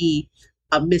got to be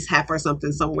a mishap or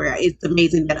something somewhere. It's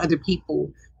amazing that other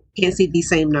people can't see these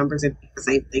same numbers and think the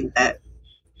same thing, that,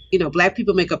 you know, Black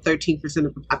people make up 13%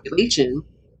 of the population,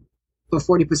 but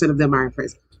 40% of them are in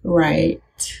prison. Right.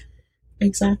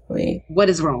 Exactly. What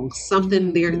is wrong?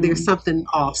 Something there's something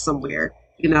off somewhere.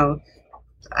 You know,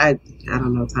 I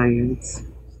don't know, Tanya.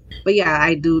 But yeah,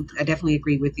 I definitely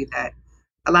agree with you that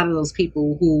a lot of those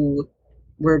people who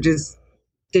were just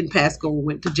didn't pass go,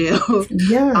 went to jail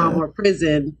or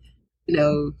prison, you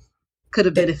know, could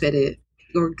have benefited,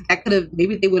 or that could have,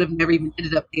 maybe they would have never even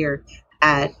ended up there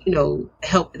at, you know,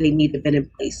 help that they need to been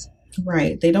in place.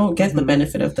 Right. They don't get the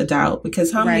benefit of the doubt,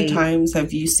 because how many times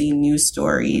have you seen news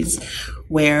stories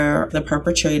where the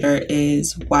perpetrator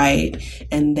is white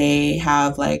and they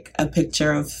have like a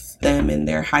picture of them in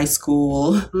their high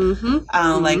school,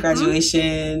 like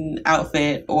graduation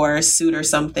outfit or suit or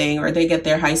something, or they get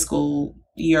their high school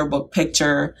yearbook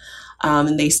picture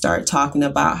and they start talking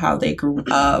about how they grew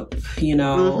up, you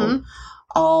know,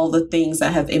 all the things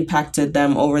that have impacted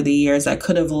them over the years that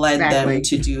could have led them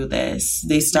to do this.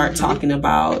 They start talking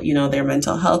about, you know, their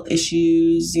mental health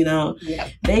issues, you know,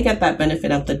 they get that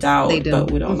benefit of the doubt, but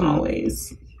we don't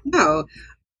always. No,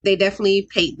 they definitely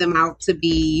paint them out to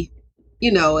be,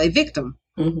 you know, a victim.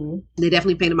 They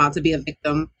definitely paint them out to be a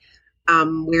victim.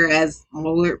 Whereas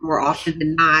more often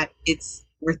than not,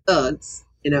 we're thugs,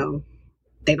 you know.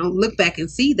 They don't look back and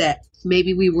see that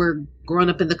maybe we were growing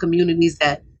up in the communities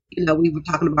that, you know, we were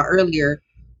talking about earlier,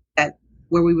 that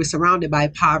where we were surrounded by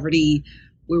poverty,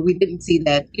 where we didn't see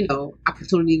that, you know,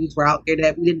 opportunities were out there,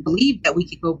 that we didn't believe that we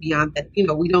could go beyond that. You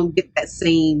know, we don't get that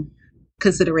same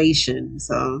consideration.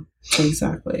 So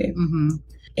exactly.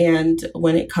 And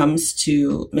when it comes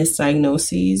to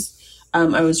misdiagnoses,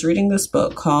 I was reading this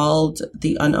book called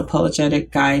The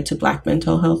Unapologetic Guide to Black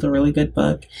Mental Health, a really good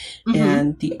book.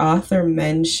 And the author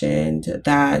mentioned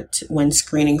that when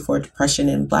screening for depression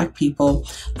in Black people,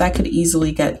 that could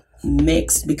easily get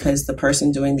mixed because the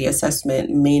person doing the assessment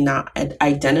may not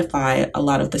identify a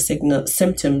lot of the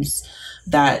symptoms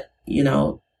that, you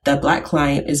know, the Black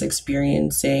client is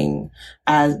experiencing,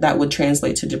 as that would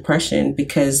translate to depression,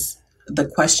 because the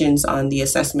questions on the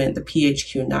assessment, the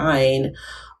PHQ-9,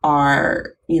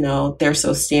 are, you know, they're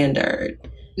so standard.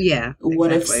 Yeah. Exactly.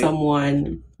 What if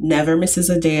someone never misses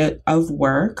a day of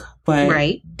work,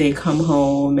 but they come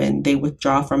home and they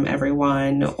withdraw from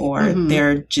everyone, or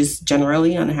they're just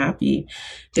generally unhappy?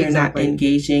 They're not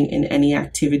engaging in any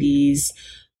activities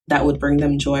that would bring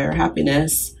them joy or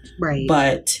happiness. Right.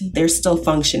 But they're still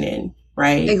functioning,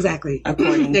 right? Exactly.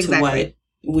 According to what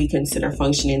we consider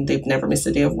functioning. They've never missed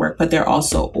a day of work, but they're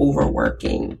also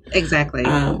overworking. Exactly.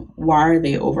 Why are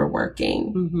they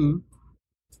overworking?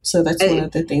 So that's one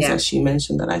of the things that she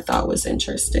mentioned that I thought was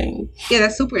interesting. Yeah,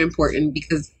 that's super important,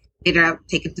 because they don't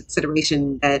take into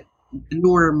consideration that the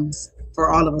norms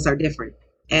for all of us are different.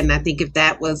 And I think if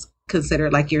that was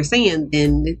considered, like you're saying,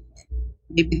 then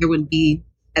maybe there wouldn't be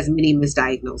as many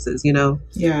misdiagnoses, you know?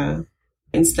 Yeah.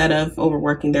 Instead of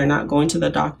overworking, they're not going to the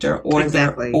doctor, or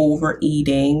they're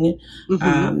overeating,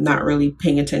 not really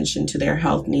paying attention to their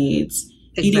health needs.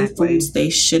 eating foods they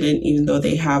shouldn't, even though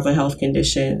they have a health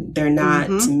condition. They're not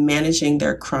managing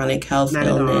their chronic health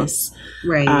illness.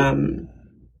 Right.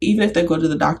 Even if they go to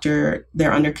the doctor,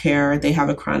 they're under care, they have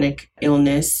a chronic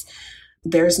illness,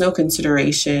 there's no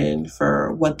consideration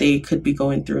for what they could be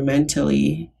going through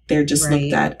mentally. They're just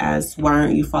looked at as, why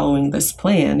aren't you following this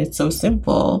plan? It's so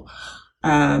simple.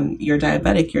 You're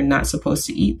diabetic. You're not supposed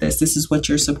to eat this. This is what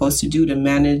you're supposed to do to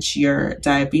manage your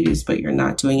diabetes, but you're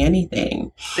not doing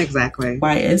anything. Exactly.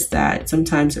 Why is that?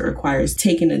 Sometimes it requires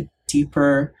taking a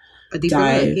deeper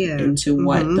dive into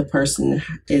what the person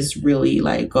is really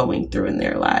like going through in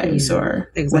their lives or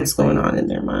what's going on in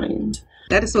their mind.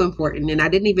 That is so important. And I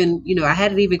didn't even, I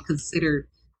hadn't even considered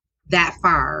that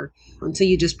far until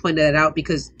you just pointed it out,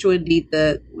 because true indeed,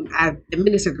 I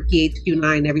administer the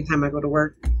PHQ-9 every time I go to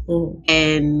work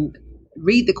and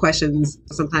read the questions.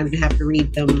 Sometimes you have to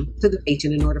read them to the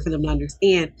patient in order for them to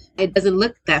understand. It doesn't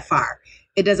look that far.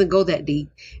 It doesn't go that deep.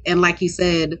 And like you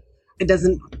said, it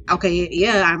doesn't,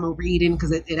 I'm overeating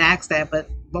because it asks that, but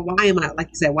why am I, like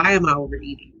you said, why am I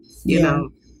overeating? You know,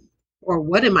 or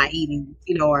what am I eating?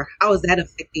 Or how is that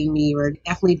affecting me? Or it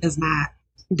definitely does not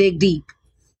dig deep.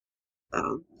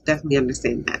 Definitely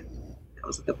understand that. That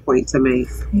was a good point to make.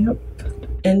 Yep.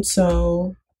 And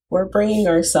so we're bringing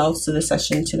ourselves to the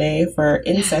session today for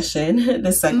In Session,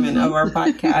 the segment of our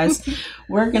podcast.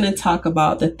 We're going to talk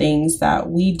about the things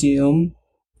that we do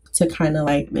to kind of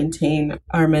like maintain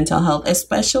our mental health,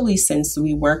 especially since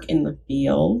we work in the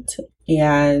field.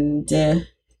 And,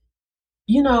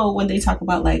 when they talk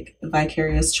about like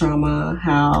vicarious trauma,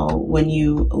 how when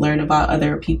you learn about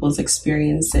other people's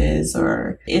experiences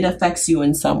or it affects you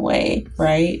in some way,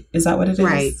 right? Is that what it is?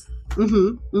 Right.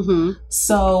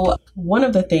 So one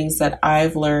of the things that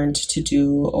I've learned to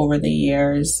do over the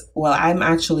years, well, I'm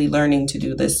actually learning to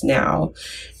do this now,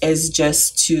 is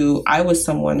I was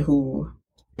someone who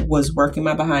was working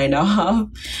my behind off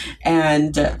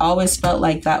and always felt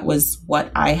like that was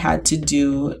what I had to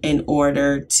do in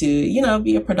order to,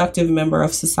 be a productive member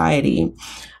of society.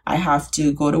 I have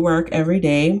to go to work every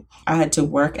day. I had to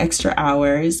work extra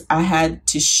hours. I had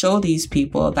to show these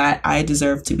people that I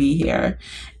deserve to be here.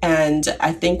 And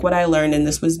I think what I learned, and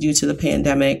this was due to the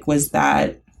pandemic, was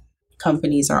that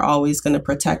companies are always going to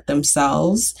protect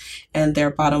themselves and their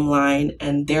bottom line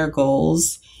and their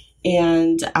goals.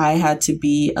 And I had to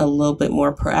be a little bit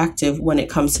more proactive when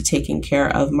it comes to taking care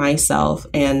of myself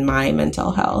and my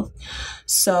mental health.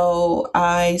 So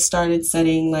I started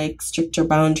setting like stricter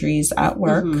boundaries at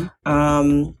work,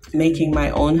 making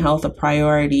my own health a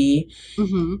priority,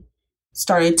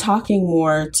 started talking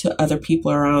more to other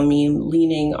people around me,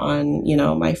 leaning on,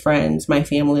 my friends, my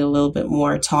family a little bit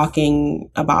more,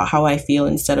 talking about how I feel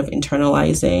instead of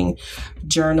internalizing,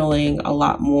 journaling a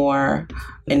lot more,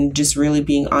 and just really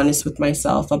being honest with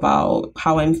myself about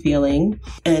how I'm feeling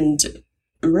and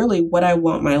really what I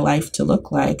want my life to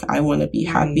look like. I want to be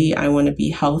happy. I want to be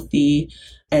healthy,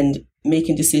 and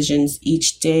making decisions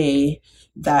each day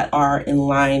that are in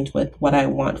line with what I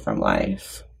want from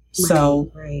life.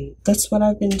 So that's what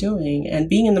I've been doing, and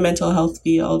being in the mental health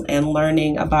field and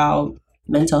learning about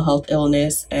mental health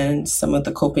illness and some of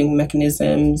the coping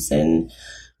mechanisms and,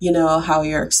 how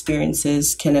your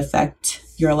experiences can affect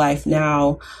your life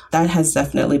now. That has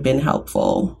definitely been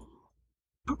helpful.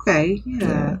 Okay.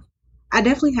 Yeah. I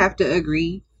definitely have to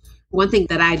agree. One thing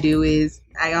that I do is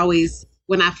I always,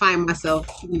 when I find myself,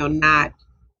 not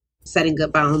setting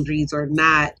good boundaries or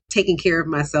not taking care of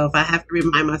myself, I have to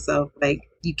remind myself, like,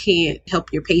 you can't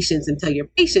help your patients and tell your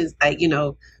patients, like you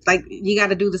got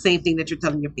to do the same thing that you're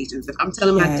telling your patients. If I'm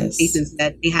telling my patients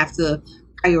that they have to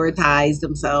prioritize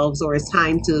themselves, or it's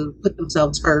time to put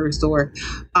themselves first, or,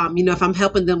 if I'm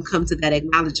helping them come to that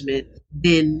acknowledgement,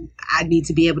 then I need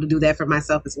to be able to do that for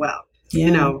myself as well.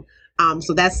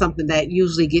 So that's something that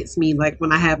usually gets me, like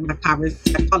when I have my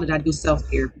conversation, I do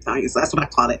self-therapy. So that's what I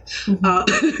call it.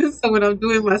 So when I'm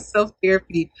doing my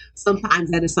self-therapy,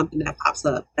 sometimes that is something that pops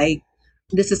up. Like,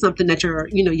 this is something that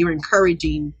you're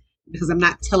encouraging, because I'm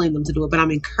not telling them to do it, but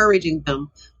I'm encouraging them,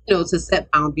 to set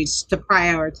boundaries, to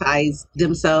prioritize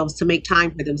themselves, to make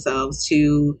time for themselves,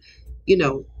 to,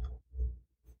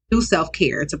 do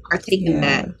self-care, to partake in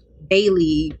that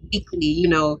daily, weekly,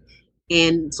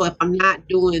 And so if I'm not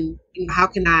doing, how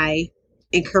can I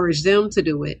encourage them to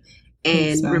do it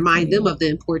and remind them of the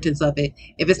importance of it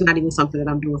if it's not even something that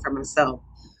I'm doing for myself?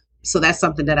 So that's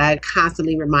something that I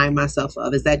constantly remind myself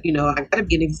of, is that, I got to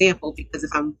be an example, because if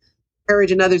I'm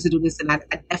encouraging others to do this, then I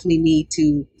definitely need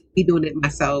to be doing it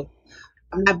myself.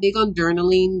 I'm not big on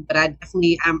journaling, but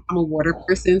I'm a water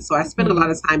person. So I spend a lot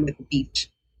of time at the beach.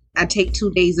 I take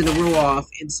 2 days in a row off.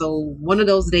 And so one of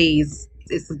those days,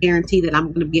 it's a guarantee that I'm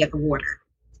going to be at the water.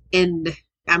 And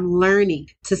I'm learning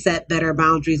to set better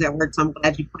boundaries at work. So I'm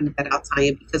glad you pointed that out,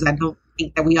 Tanya, because I don't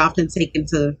think that we often take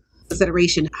into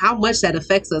consideration how much that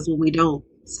affects us when we don't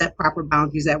set proper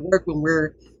boundaries at work, when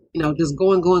we're, just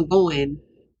going,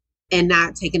 and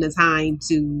not taking the time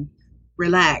to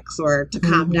relax or to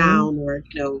calm down, or,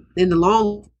 in the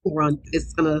long run,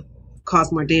 it's going to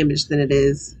cause more damage than it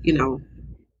is,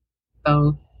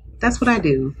 So that's what I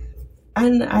do.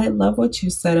 And I love what you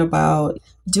said about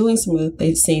doing some of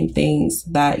the same things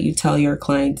that you tell your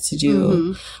clients to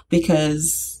do,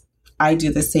 because I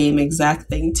do the same exact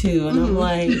thing too. And I'm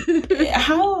like,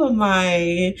 how am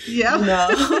I,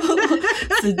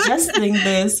 suggesting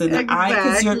this? And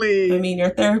exactly. Your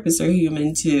therapists are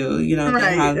human too.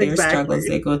 They have their struggles.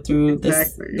 They go through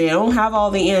this. They don't have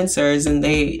all the answers, and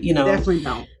they, definitely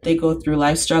don't. They go through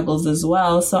life struggles as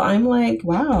well. So I'm like,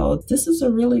 wow, this is a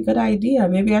really good idea.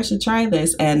 Maybe I should try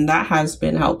this. And that has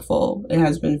been helpful. It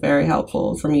has been very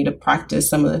helpful for me to practice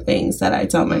some of the things that I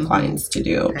tell my clients to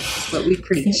do. That's what we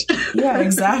preach. Yeah,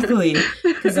 exactly.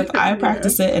 Because if I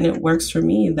practice it and it works for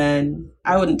me, then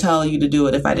I wouldn't tell you to do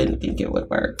it if I didn't think it would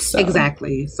work. So.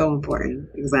 Exactly. So important.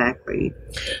 Exactly.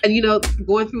 And,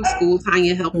 going through school,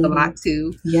 Tanya helped a lot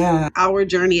too. Yeah. Our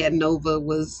journey at Nova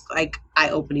was like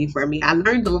eye-opening for me. I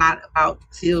learned a lot about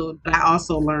the field, but I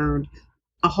also learned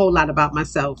a whole lot about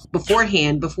myself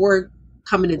beforehand. Before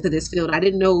coming into this field, I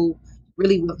didn't know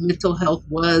really what mental health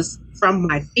was from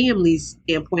my family's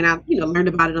standpoint. I, learned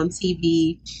about it on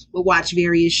TV, would watch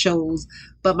various shows,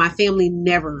 but my family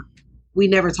we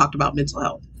never talked about mental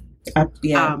health.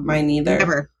 Mine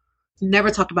neither. Never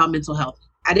talked about mental health.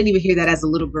 I didn't even hear that as a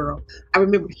little girl. I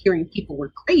remember hearing people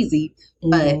were crazy,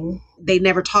 but they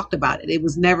never talked about it. It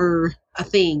was never a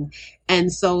thing.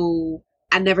 And so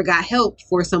I never got help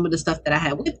for some of the stuff that I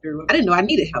had went through. I didn't know I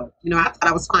needed help. I thought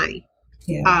I was fine.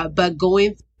 Yeah. But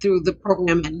going through the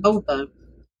program at Nova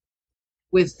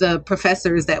with the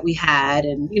professors that we had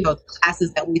and, the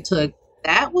classes that we took,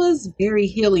 that was very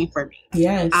healing for me.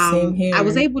 Yeah, same here. I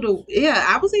was able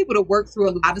to work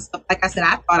through a lot of stuff. Like I said,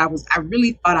 I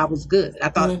really thought I was good. I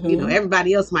thought,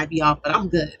 everybody else might be off, but I'm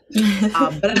good.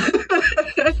 But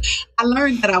I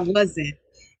learned that I wasn't.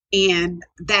 And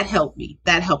that helped me.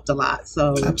 That helped a lot.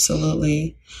 So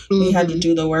absolutely. We had to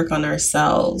do the work on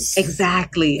ourselves.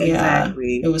 Exactly.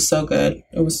 It was so good.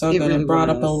 It was so good. Really, it brought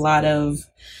up a lot of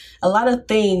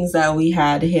things that we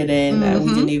had hidden that we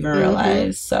didn't even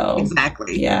realize. So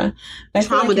exactly. Yeah.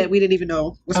 Trauma that we didn't even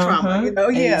know was trauma.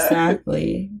 Yeah.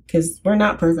 Exactly. Because we're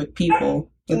not perfect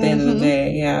people at the end of the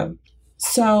day. Yeah.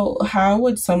 So how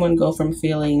would someone go from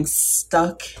feeling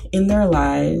stuck in their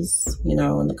lives, in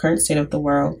the current state of the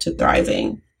world, to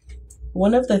thriving?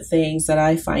 One of the things that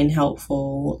I find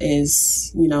helpful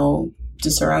is, to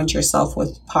surround yourself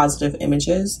with positive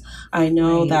images. I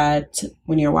know that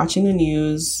when you're watching the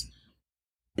news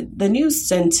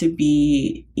tend to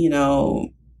be,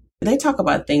 they talk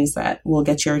about things that will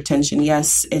get your attention.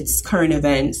 Yes, it's current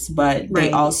events, but they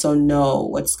also know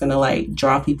what's going to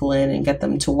draw people in and get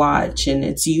them to watch. And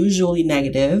it's usually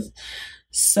negative.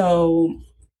 So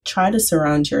try to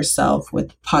surround yourself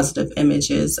with positive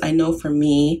images. I know for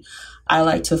me, I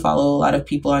like to follow a lot of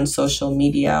people on social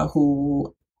media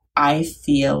who I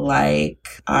feel like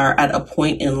are at a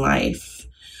point in life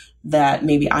that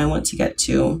maybe I want to get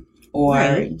to. Or,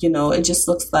 it just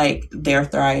looks like they're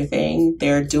thriving.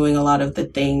 They're doing a lot of the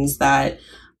things that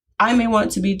I may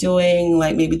want to be doing.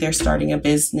 Like maybe they're starting a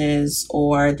business,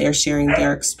 or they're sharing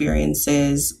their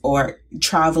experiences, or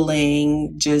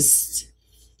traveling, just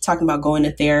talking about going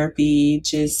to therapy,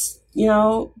 just,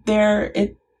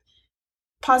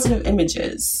 positive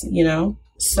images,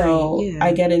 So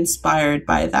I get inspired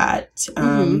by that.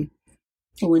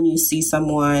 When you see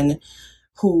someone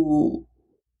who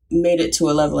made it to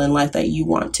a level in life that you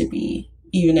want to be,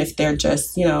 even if they're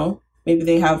just, maybe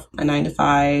they have a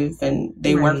 9-to-5 and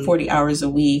they work 40 hours a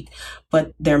week,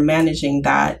 but they're managing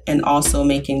that and also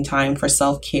making time for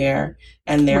self-care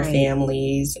and their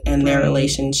families and their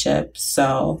relationships.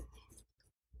 So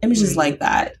images like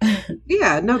that.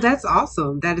 Yeah, no, that's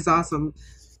awesome. That is awesome.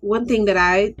 One thing that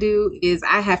I do is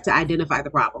I have to identify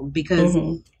the problem, because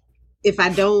if I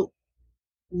don't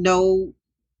know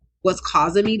what's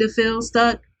causing me to feel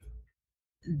stuck,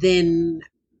 then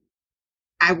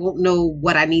I won't know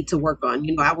what I need to work on.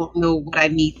 I won't know what I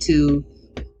need to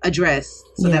address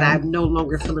so that I'm no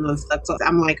longer feeling unstuck. So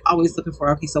I'm always looking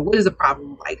for, okay, so what is the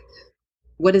problem?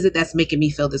 What is it that's making me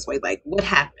feel this way? What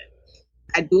happened?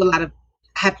 I do I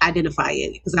have to identify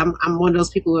it, because I'm one of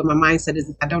those people where my mindset is,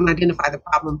 if I don't identify the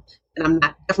problem, then I'm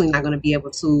definitely not going to be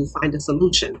able to find a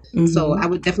solution. So I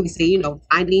would definitely say,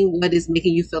 finding what is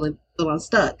making you feel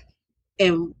unstuck.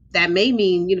 And that may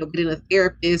mean, getting a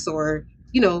therapist or,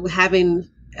 having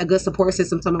a good support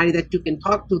system, somebody that you can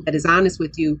talk to that is honest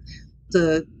with you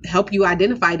to help you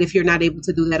identify it if you're not able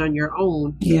to do that on your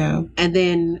own. Yeah. And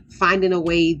then finding a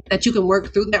way that you can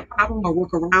work through that problem or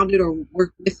work around it or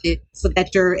work with it so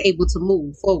that you're able to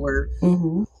move forward.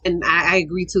 Mm-hmm. And I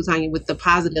agree too, Tanya, with the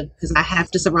positive, because I have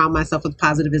to surround myself with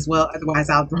positive as well. Otherwise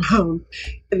I'll drown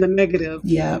in the negative.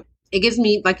 Yeah. It gives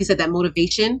me, like you said, that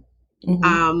motivation.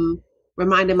 Mm-hmm.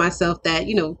 Reminding myself that,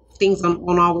 things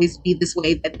won't always be this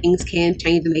way, that things can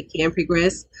change and they can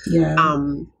progress. Yeah.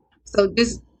 So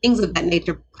just things of that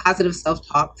nature, positive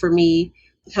self-talk for me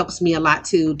helps me a lot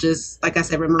too. Just like I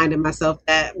said, reminding myself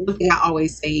that one thing I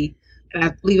always say, and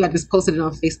I believe I just posted it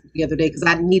on Facebook the other day because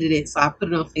I needed it. So I put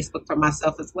it on Facebook for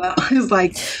myself as well. It's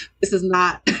like, this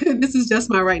is just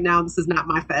my right now. This is not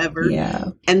my forever. Yeah.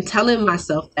 And telling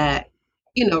myself that,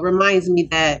 reminds me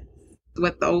that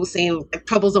what the old saying, like,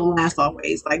 troubles don't last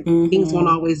always. Like, things won't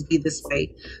always be this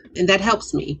way. And that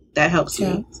helps me.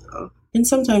 Me. So. And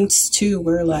sometimes too,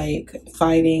 we're like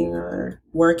fighting or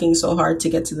working so hard to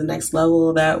get to the next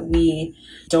level that we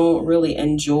don't really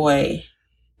enjoy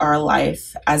our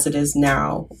life as it is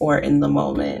now or in the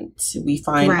moment. We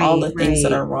find all the things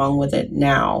that are wrong with it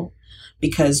now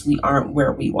because we aren't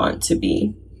where we want to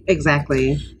be.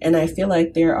 Exactly. And I feel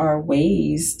like there are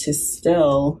ways to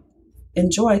still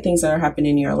enjoy things that are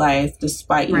happening in your life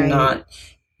despite you not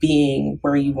being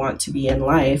where you want to be in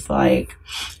life. Like,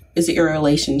 is it your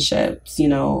relationships?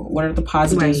 What are the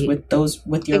positives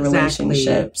with your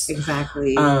relationships?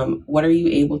 Exactly. What are you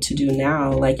able to do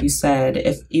now? Like you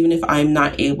said, even if I'm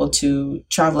not able to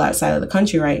travel outside of the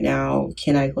country right now,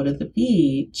 can I go to the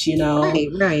beach?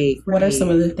 What are some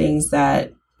of the things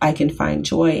that I can find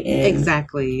joy in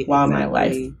while my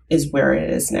life is where it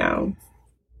is now?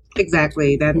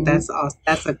 Exactly. That's awesome.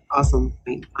 That's an awesome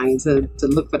thing, to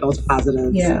look for those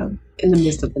positives. Yeah. In the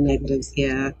midst of the negatives.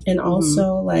 Yeah. And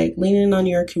also like leaning on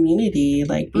your community,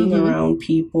 like being around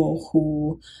people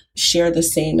who share the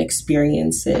same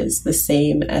experiences, the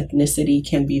same ethnicity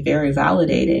can be very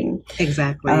validating.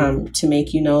 Exactly. To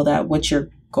make you know that what you're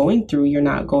going through, you're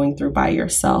not going through by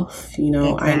yourself.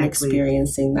 Exactly. I'm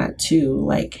experiencing that too.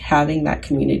 Like having that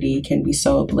community can be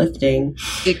so uplifting.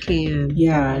 It can.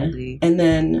 Yeah. Definitely. And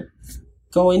then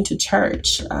going to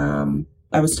church.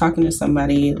 I was talking to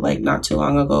somebody like not too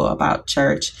long ago about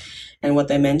church, and what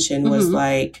they mentioned was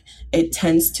like, it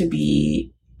tends to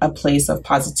be a place of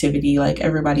positivity. Like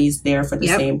everybody's there for the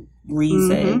same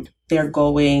reason. They're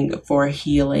going for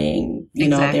healing,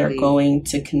 they're going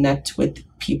to connect with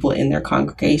people in their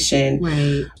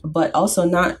congregation, but also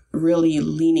not really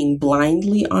leaning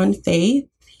blindly on faith,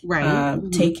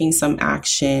 taking some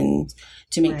action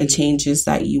to make the changes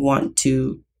that you want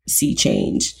to see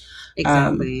change.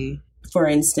 Exactly. For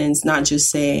instance, not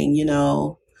just saying,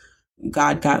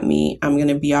 God got me, I'm going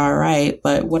to be all right.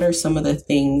 But what are some of the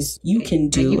things you can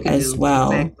do as well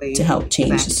to help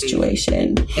change the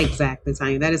situation? Exactly,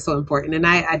 Tanya. That is so important. And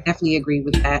I definitely agree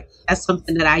with that. That's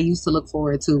something that I used to look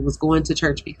forward to, was going to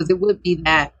church, because it would be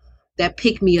that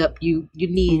pick me up you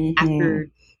need after,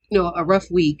 a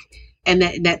rough week. And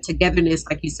that togetherness,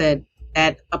 like you said,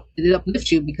 it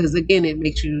uplifts you, because again,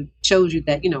 it shows you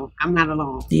that, I'm not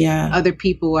alone. Yeah. Other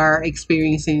people are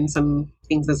experiencing some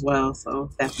things as well. So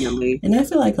definitely. And I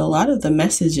feel like a lot of the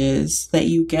messages that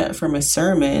you get from a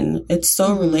sermon, it's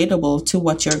so relatable to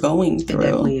what you're going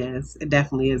through. It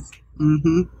definitely is.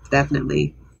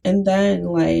 Definitely. And then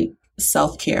like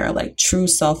self-care, like true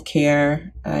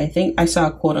self-care. I think I saw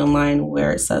a quote online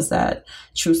where it says that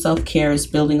true self-care is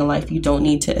building a life you don't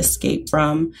need to escape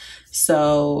from.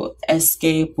 So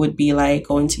escape would be like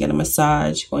going to get a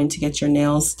massage, going to get your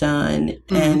nails done.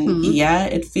 And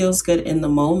it feels good in the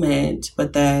moment,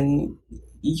 but then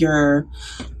you're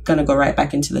going to go right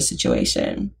back into the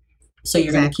situation. So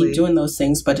you're going to keep doing those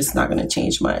things, but it's not going to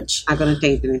change much. Not going to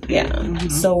change anything. Yeah.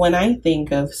 So when I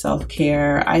think of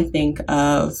self-care, I think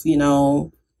of,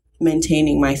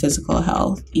 maintaining my physical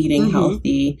health, eating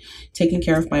healthy, taking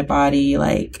care of my body,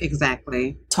 like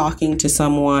talking to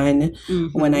someone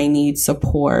when I need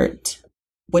support.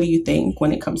 What do you think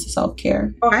when it comes to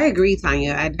self-care? Oh, I agree,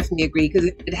 Tanya. I definitely agree, because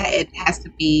it has to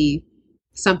be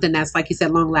something that's, like you said,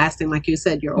 long-lasting, like you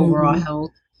said, your overall health.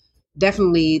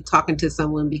 Definitely talking to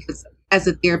someone, because as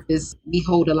a therapist, we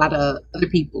hold a lot of other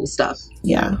people's stuff.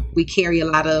 Yeah. We carry a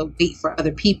lot of weight for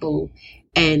other people.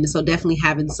 And so definitely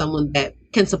having someone that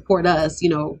can support us,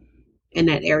 in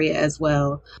that area as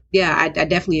well. Yeah, I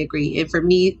definitely agree. And for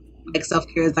me, like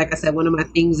self-care is, like I said, one of my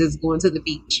things is going to the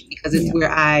beach, because it's where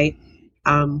I,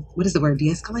 what is the word?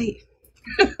 De-escalate?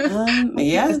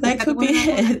 Yeah, that could be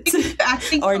it. I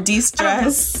think or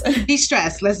de-stress.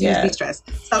 De-stress. Let's use de-stress.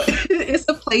 So it's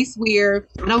a place where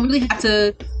I don't really have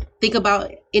to think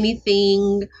about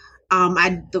anything.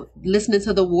 Listening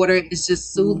to the water is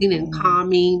just soothing and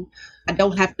calming. I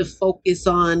don't have to focus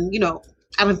on,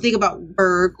 I don't think about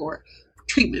work or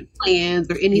treatment plans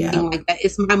or anything like that.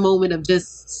 It's my moment of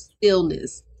just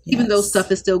stillness. Yes. Even though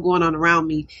stuff is still going on around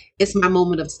me, it's my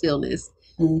moment of stillness.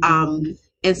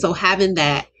 And so having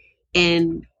that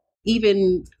and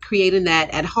even creating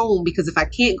that at home, because if I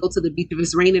can't go to the beach, if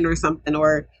it's raining or something,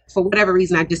 or for whatever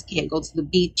reason, I just can't go to the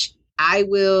beach, I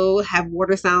will have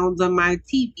water sounds on my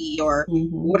TV or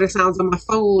water sounds on my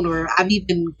phone, or I've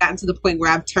even gotten to the point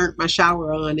where I've turned my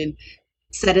shower on and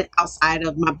set it outside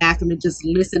of my bathroom and just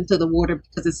listen to the water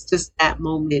because it's just that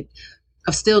moment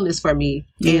of stillness for me.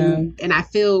 And I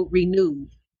feel renewed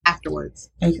afterwards.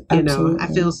 Absolutely. I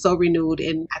feel so renewed.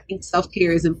 And I think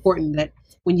self-care is important, that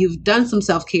when you've done some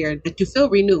self-care, that you feel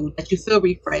renewed, that you feel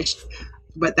refreshed.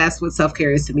 But that's what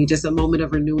self-care is to me, just a moment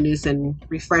of renewedness and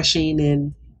refreshing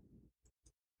and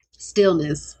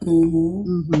stillness.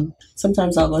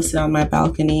 Sometimes I'll go sit on my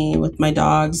balcony with my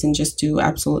dogs and just do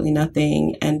absolutely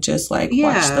nothing and just watch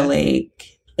the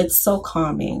lake. It's so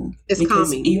calming. It's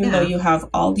calming. Even though you have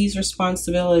all these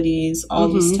responsibilities, all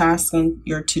these tasks on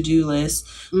your to-do list,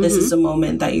 this is a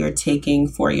moment that you're taking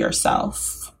for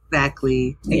yourself.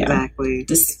 Exactly.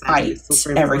 Despite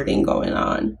everything going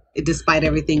on.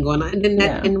 And then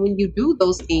and when you do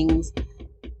those things,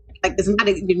 it's not,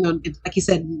 like you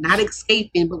said, not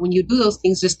escaping, but when you do those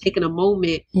things, just taking a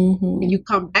moment and you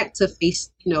come back to face,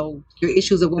 your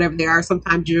issues or whatever they are,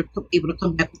 sometimes you're able to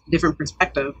come back with a different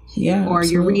perspective. Yeah. Or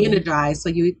you're re-energized, so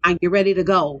you're ready to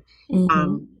go.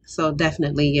 So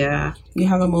definitely, you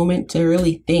have a moment to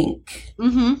really think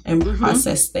and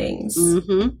process things.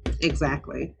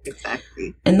 Exactly.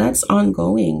 And that's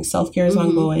ongoing. Self-care is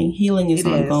ongoing. Healing is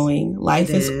ongoing. Life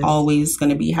is always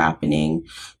going to be happening.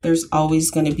 There's always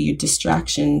going to be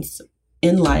distractions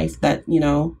in life that,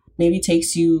 maybe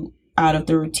takes you out of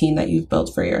the routine that you've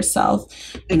built for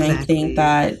yourself. And I think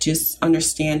that just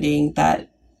understanding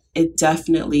that it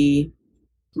definitely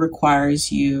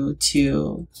requires you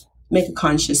to make a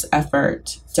conscious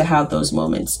effort to have those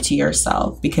moments to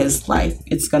yourself, because life,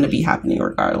 it's going to be happening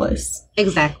regardless.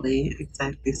 Exactly.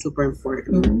 Super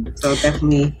important. So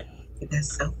definitely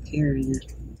that's self-care.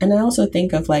 And I also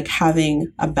think of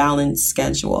having a balanced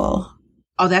schedule.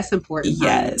 Oh, that's important.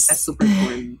 Yes. That's super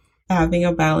important. Having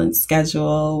a balanced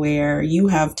schedule where you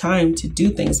have time to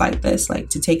do things like this,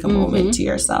 to take a moment to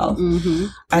yourself.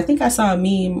 I think I saw a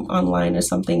meme online or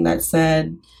something that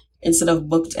said, instead of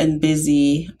booked and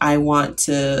busy, I want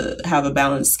to have a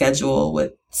balanced schedule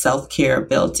with self-care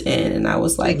built in. And I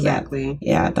was like, exactly.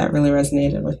 Yeah, that really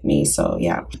resonated with me. So,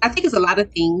 yeah. I think it's a lot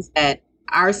of things that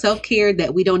are self-care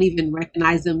that we don't even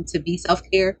recognize them to be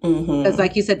self-care. Because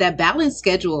like you said, that balanced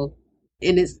schedule,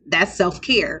 and that's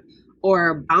self-care.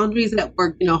 Or boundaries at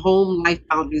work, home life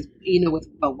boundaries, with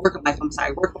work life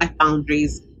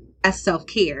boundaries. That's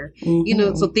self-care,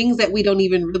 so things that we don't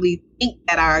even really think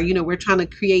that are, we're trying to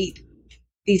create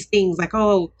these things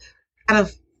kind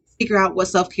of figure out what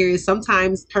self-care is.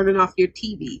 Sometimes turning off your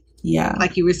TV. Yeah.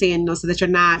 Like you were saying, so that you're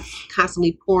not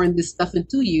constantly pouring this stuff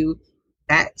into you.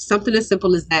 That something as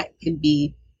simple as that can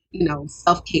be,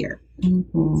 self-care.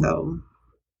 So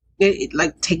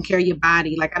taking care of your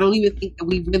body. I don't even think that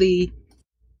we really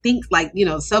think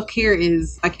self-care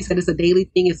is, like you said, it's a daily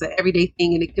thing, it's an everyday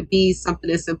thing, and it could be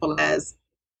something as simple as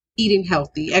eating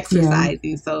healthy,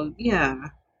 exercising. So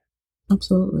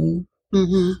absolutely.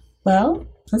 Well,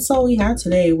 that's all we had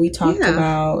today. We talked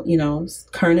about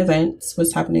current events,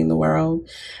 what's happening in the world,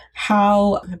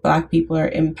 how Black people are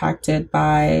impacted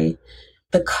by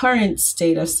the current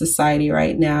state of society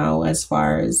right now as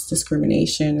far as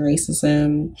discrimination,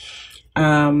 racism,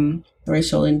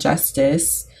 racial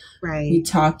injustice. Right. We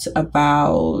talked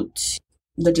about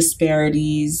the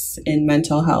disparities in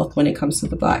mental health when it comes to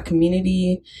the Black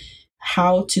community,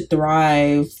 how to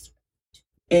thrive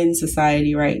in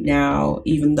society right now,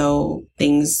 even though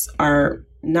things are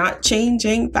not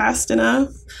changing fast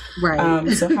enough. Right.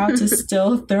 So how to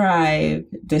still thrive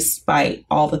despite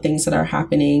all the things that are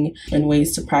happening, and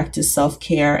ways to practice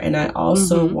self-care. And I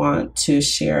also want to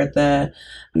share the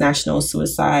National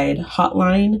Suicide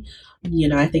Hotline.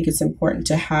 I think it's important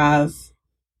to have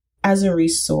as a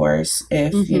resource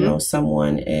if,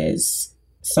 someone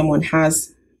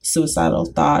has suicidal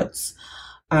thoughts,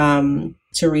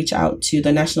 to reach out to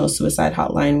the National Suicide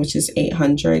Hotline, which is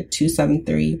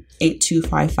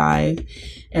 800-273-8255.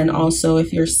 And also,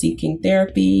 if you're seeking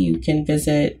therapy, you can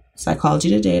visit Psychology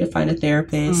Today to find a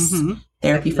therapist,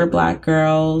 Therapy for Black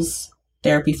Girls,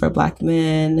 Therapy for Black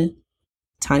Men,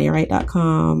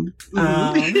 TanyaWright.com.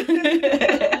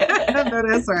 I know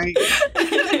that's right.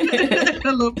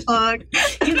 A little plug.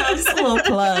 You know, just a little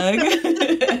plug.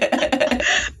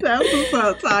 That's what's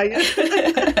up, Tanya.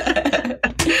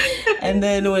 And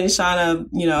then when Shauna,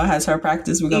 has her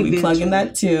practice, we're going to be plugging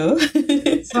that too.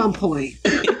 At some point.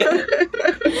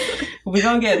 We're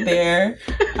going to get there.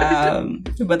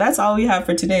 But that's all we have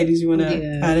for today. Did you want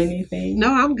to add anything?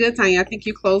 No, I'm good, Tanya. I think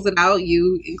you closed it out.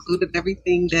 You included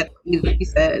everything that needed to be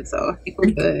said. So I think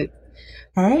we're good.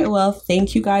 All right. Well,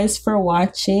 thank you guys for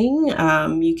watching.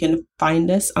 You can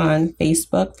find us on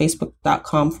Facebook,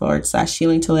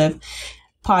 facebook.com/Healing to Live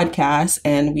podcast.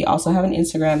 And we also have an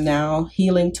Instagram now.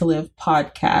 Healing to Live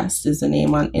podcast is the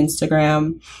name on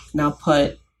Instagram. And I'll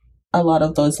put a lot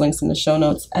of those links in the show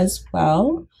notes as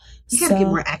well. You gotta get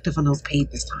more active on those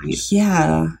pages, Tanya.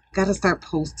 Yeah. Gotta start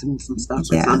posting some stuff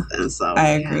or something. So I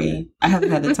agree. I haven't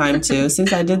had the time to.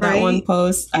 Since I did that one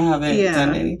post, I haven't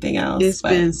done anything else. It's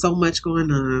been so much going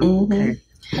on. Okay.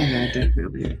 Yeah,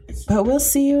 definitely. But we'll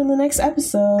see you in the next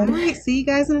episode. All right. See you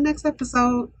guys in the next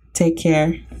episode. Take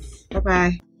care.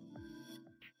 Bye-bye.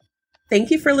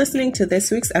 Thank you for listening to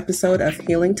this week's episode of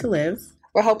Healing to Live.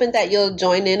 We're hoping that you'll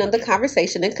join in on the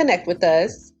conversation and connect with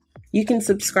us. You can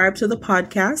subscribe to the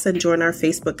podcast and join our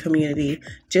Facebook community.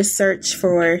 Just search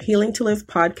for Healing to Live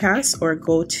Podcast or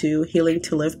go to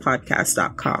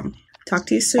healingtolivepodcast.com. Talk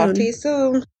to you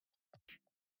soon.